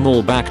 Bring them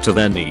all back to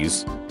their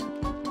knees.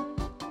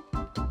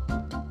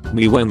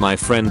 Me when my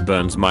friend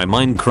burns my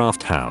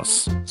Minecraft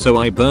house, so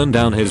I burn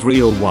down his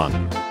real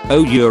one.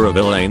 Oh, you're a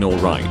villain,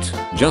 alright,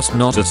 just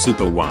not a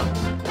super one.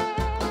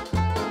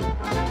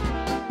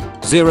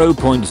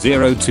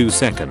 0.02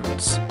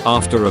 seconds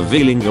after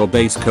revealing your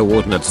base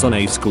coordinates on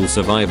a school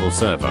survival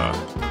server.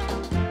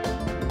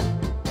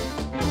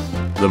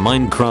 The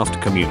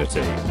Minecraft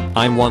community.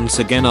 I'm once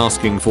again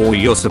asking for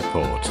your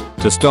support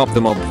to stop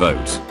the mob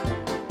vote.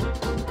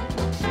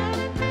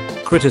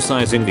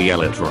 Criticizing the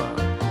Elytra.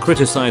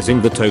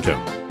 Criticizing the totem.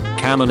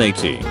 Canon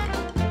 18.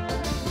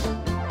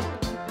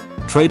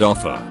 Trade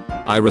offer.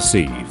 I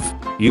receive.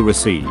 You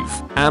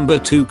receive. Amber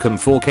 2cam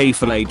 4K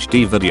Full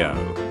HD video.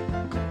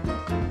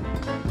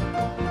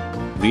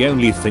 The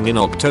only thing in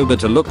October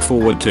to look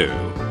forward to.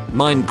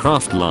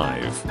 Minecraft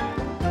Live.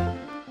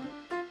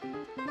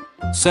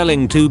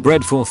 Selling 2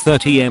 bread for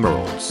 30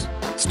 emeralds.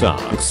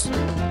 Starks.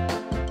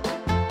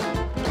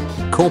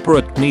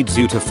 Corporate needs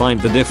you to find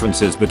the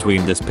differences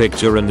between this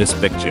picture and this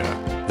picture.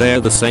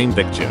 They're the same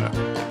picture.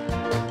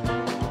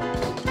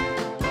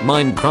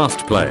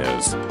 Minecraft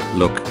players.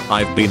 Look,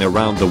 I've been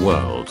around the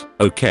world,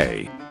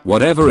 okay?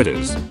 Whatever it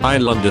is,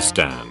 I'll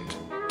understand.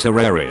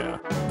 Terraria.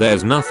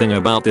 There's nothing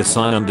about this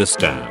I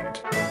understand.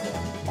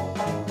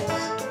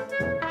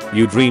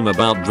 You dream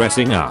about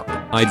dressing up,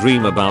 I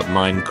dream about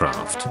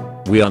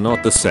Minecraft. We are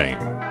not the same.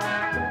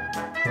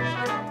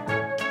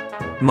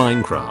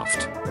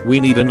 Minecraft. We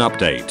need an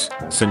update,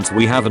 since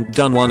we haven't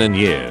done one in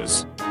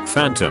years.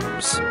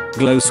 Phantoms.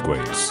 Glow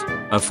squids.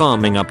 A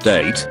farming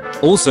update.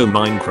 Also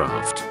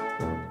Minecraft.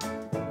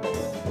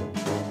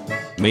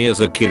 Me as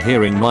a kid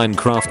hearing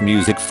Minecraft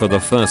music for the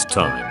first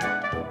time.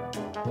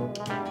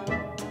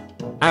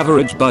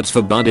 Average Buds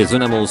for Bud is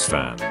Animals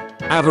fan.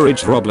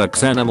 Average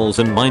Roblox Animals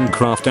and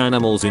Minecraft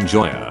Animals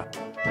enjoyer.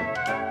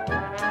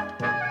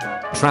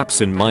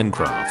 Traps in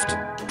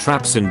Minecraft.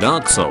 Traps in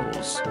Dark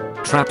Souls.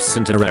 Traps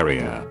in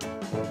Terraria.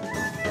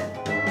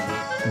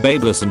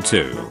 Babeless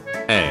 2.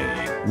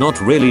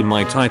 Not really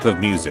my type of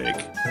music.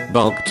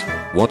 Bulked.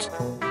 What?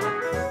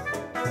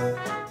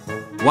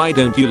 Why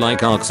don't you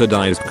like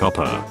oxidized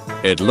copper?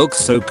 It looks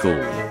so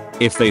cool.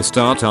 If they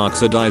start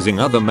oxidizing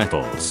other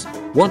metals,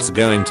 what's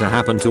going to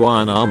happen to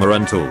iron armor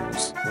and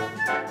tools?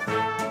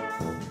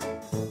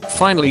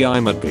 Finally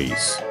I'm at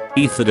peace.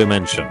 Ether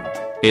Dimension.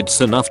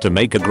 It's enough to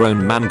make a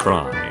grown man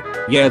cry.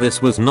 Yeah,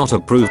 this was not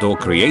approved or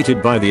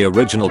created by the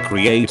original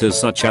creators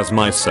such as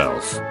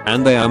myself,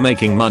 and they are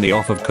making money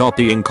off of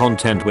copying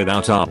content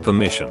without our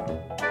permission.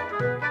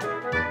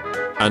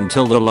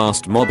 Until the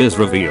last mob is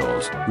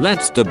revealed,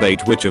 let's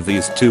debate which of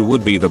these two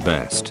would be the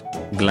best.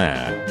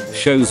 Glare.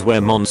 Shows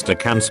where monster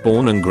can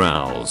spawn and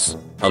growls.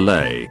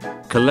 Allay.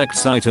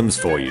 Collects items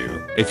for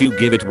you if you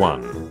give it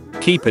one.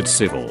 Keep it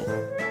civil.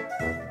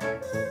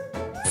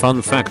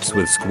 Fun facts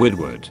with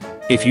Squidward.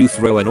 If you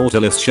throw an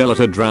Nautilus shell at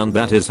a drowned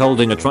that is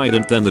holding a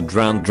trident, then the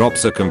drowned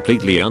drops a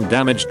completely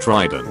undamaged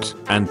trident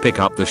and pick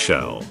up the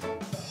shell.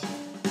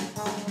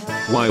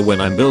 Why when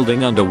I'm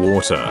building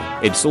underwater,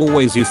 it's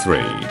always you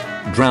three.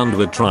 Drowned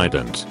with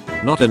trident.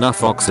 Not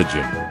enough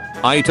oxygen.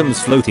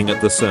 Items floating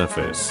at the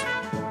surface.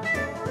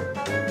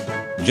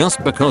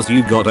 Just because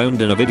you got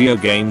owned in a video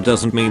game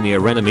doesn't mean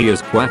your enemy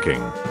is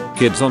quacking.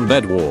 Kids on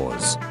Bed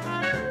Wars.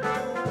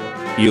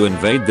 You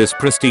invade this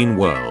pristine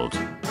world,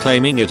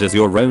 claiming it as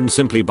your own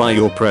simply by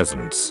your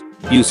presence.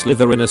 You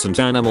slither innocent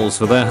animals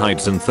for their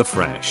hides and the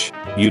fresh.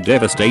 You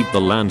devastate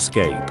the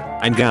landscape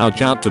and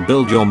gouge out to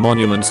build your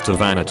monuments to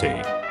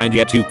vanity. And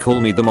yet you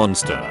call me the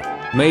monster.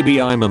 Maybe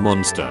I'm a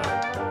monster.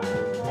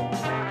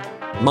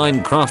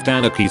 Minecraft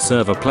Anarchy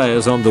server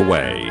players on the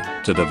way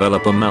to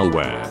develop a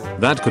malware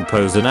that could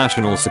pose a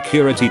national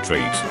security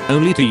threat,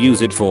 only to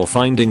use it for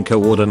finding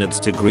coordinates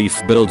to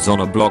grief builds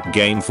on a block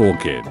game for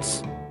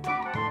kids.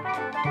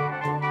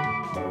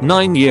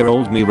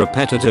 9-year-old me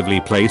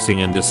repetitively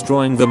placing and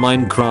destroying the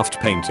Minecraft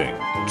painting,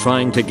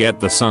 trying to get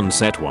the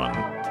sunset one.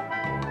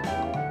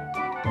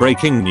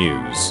 Breaking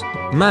news.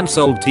 Man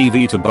sold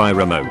TV to buy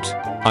remote.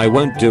 I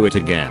won't do it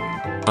again.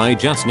 I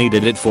just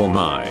needed it for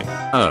my,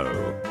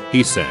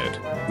 he said,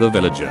 the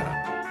villager.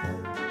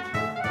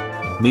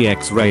 Me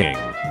x-raying.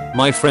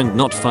 My friend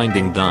not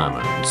finding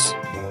diamonds.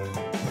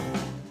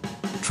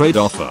 Trade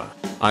offer.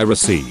 I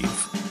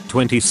receive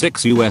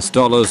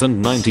 $26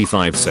 and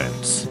 95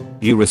 cents.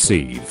 You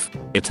receive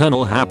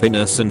eternal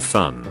happiness and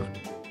fun.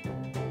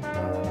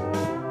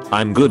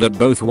 I'm good at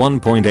both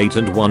 1.8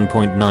 and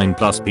 1.9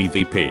 plus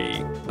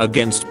PvP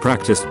against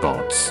practiced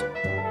bots.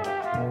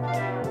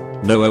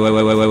 No,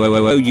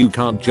 you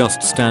can't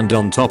just stand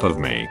on top of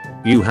me.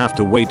 You have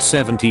to wait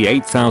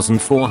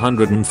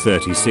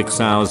 78,436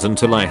 hours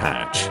until I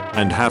hatch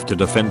and have to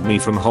defend me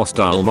from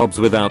hostile mobs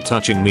without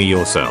touching me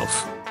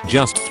yourself.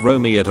 Just throw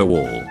me at a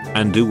wall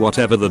and do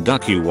whatever the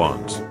duck you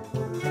want.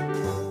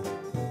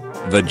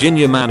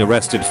 Virginia man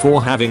arrested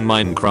for having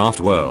Minecraft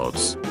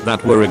worlds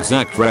that were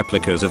exact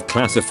replicas of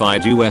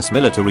classified US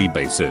military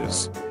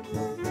bases.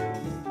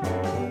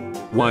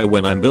 Why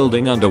when I'm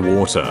building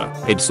underwater,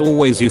 it's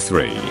always you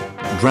three.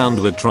 Drowned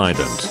with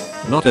trident.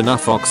 Not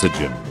enough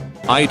oxygen.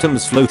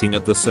 Items floating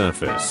at the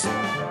surface.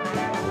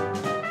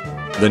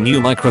 The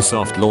new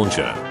Microsoft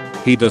launcher.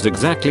 He does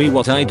exactly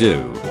what I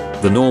do.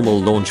 The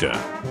normal launcher,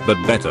 but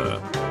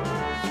better.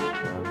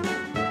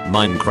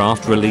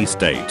 Minecraft release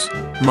date.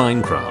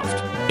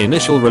 Minecraft.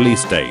 Initial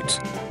release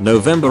date.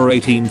 November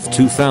 18th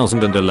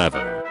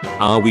 2011.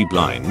 Are we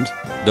blind?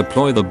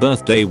 Deploy the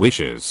birthday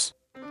wishes.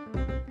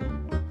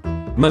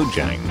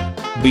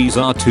 Mojang. Bees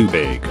are too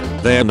big.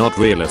 They're not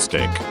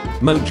realistic.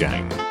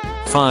 Mojang.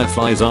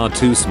 Fireflies are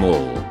too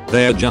small.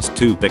 They're just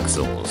 2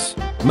 pixels.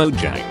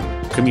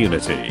 Mojang.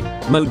 Community.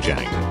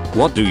 Mojang.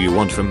 What do you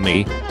want from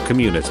me?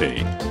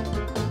 Community.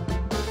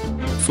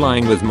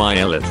 Flying with my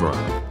Elytra.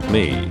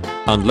 Me.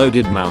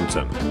 Unloaded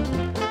mountain.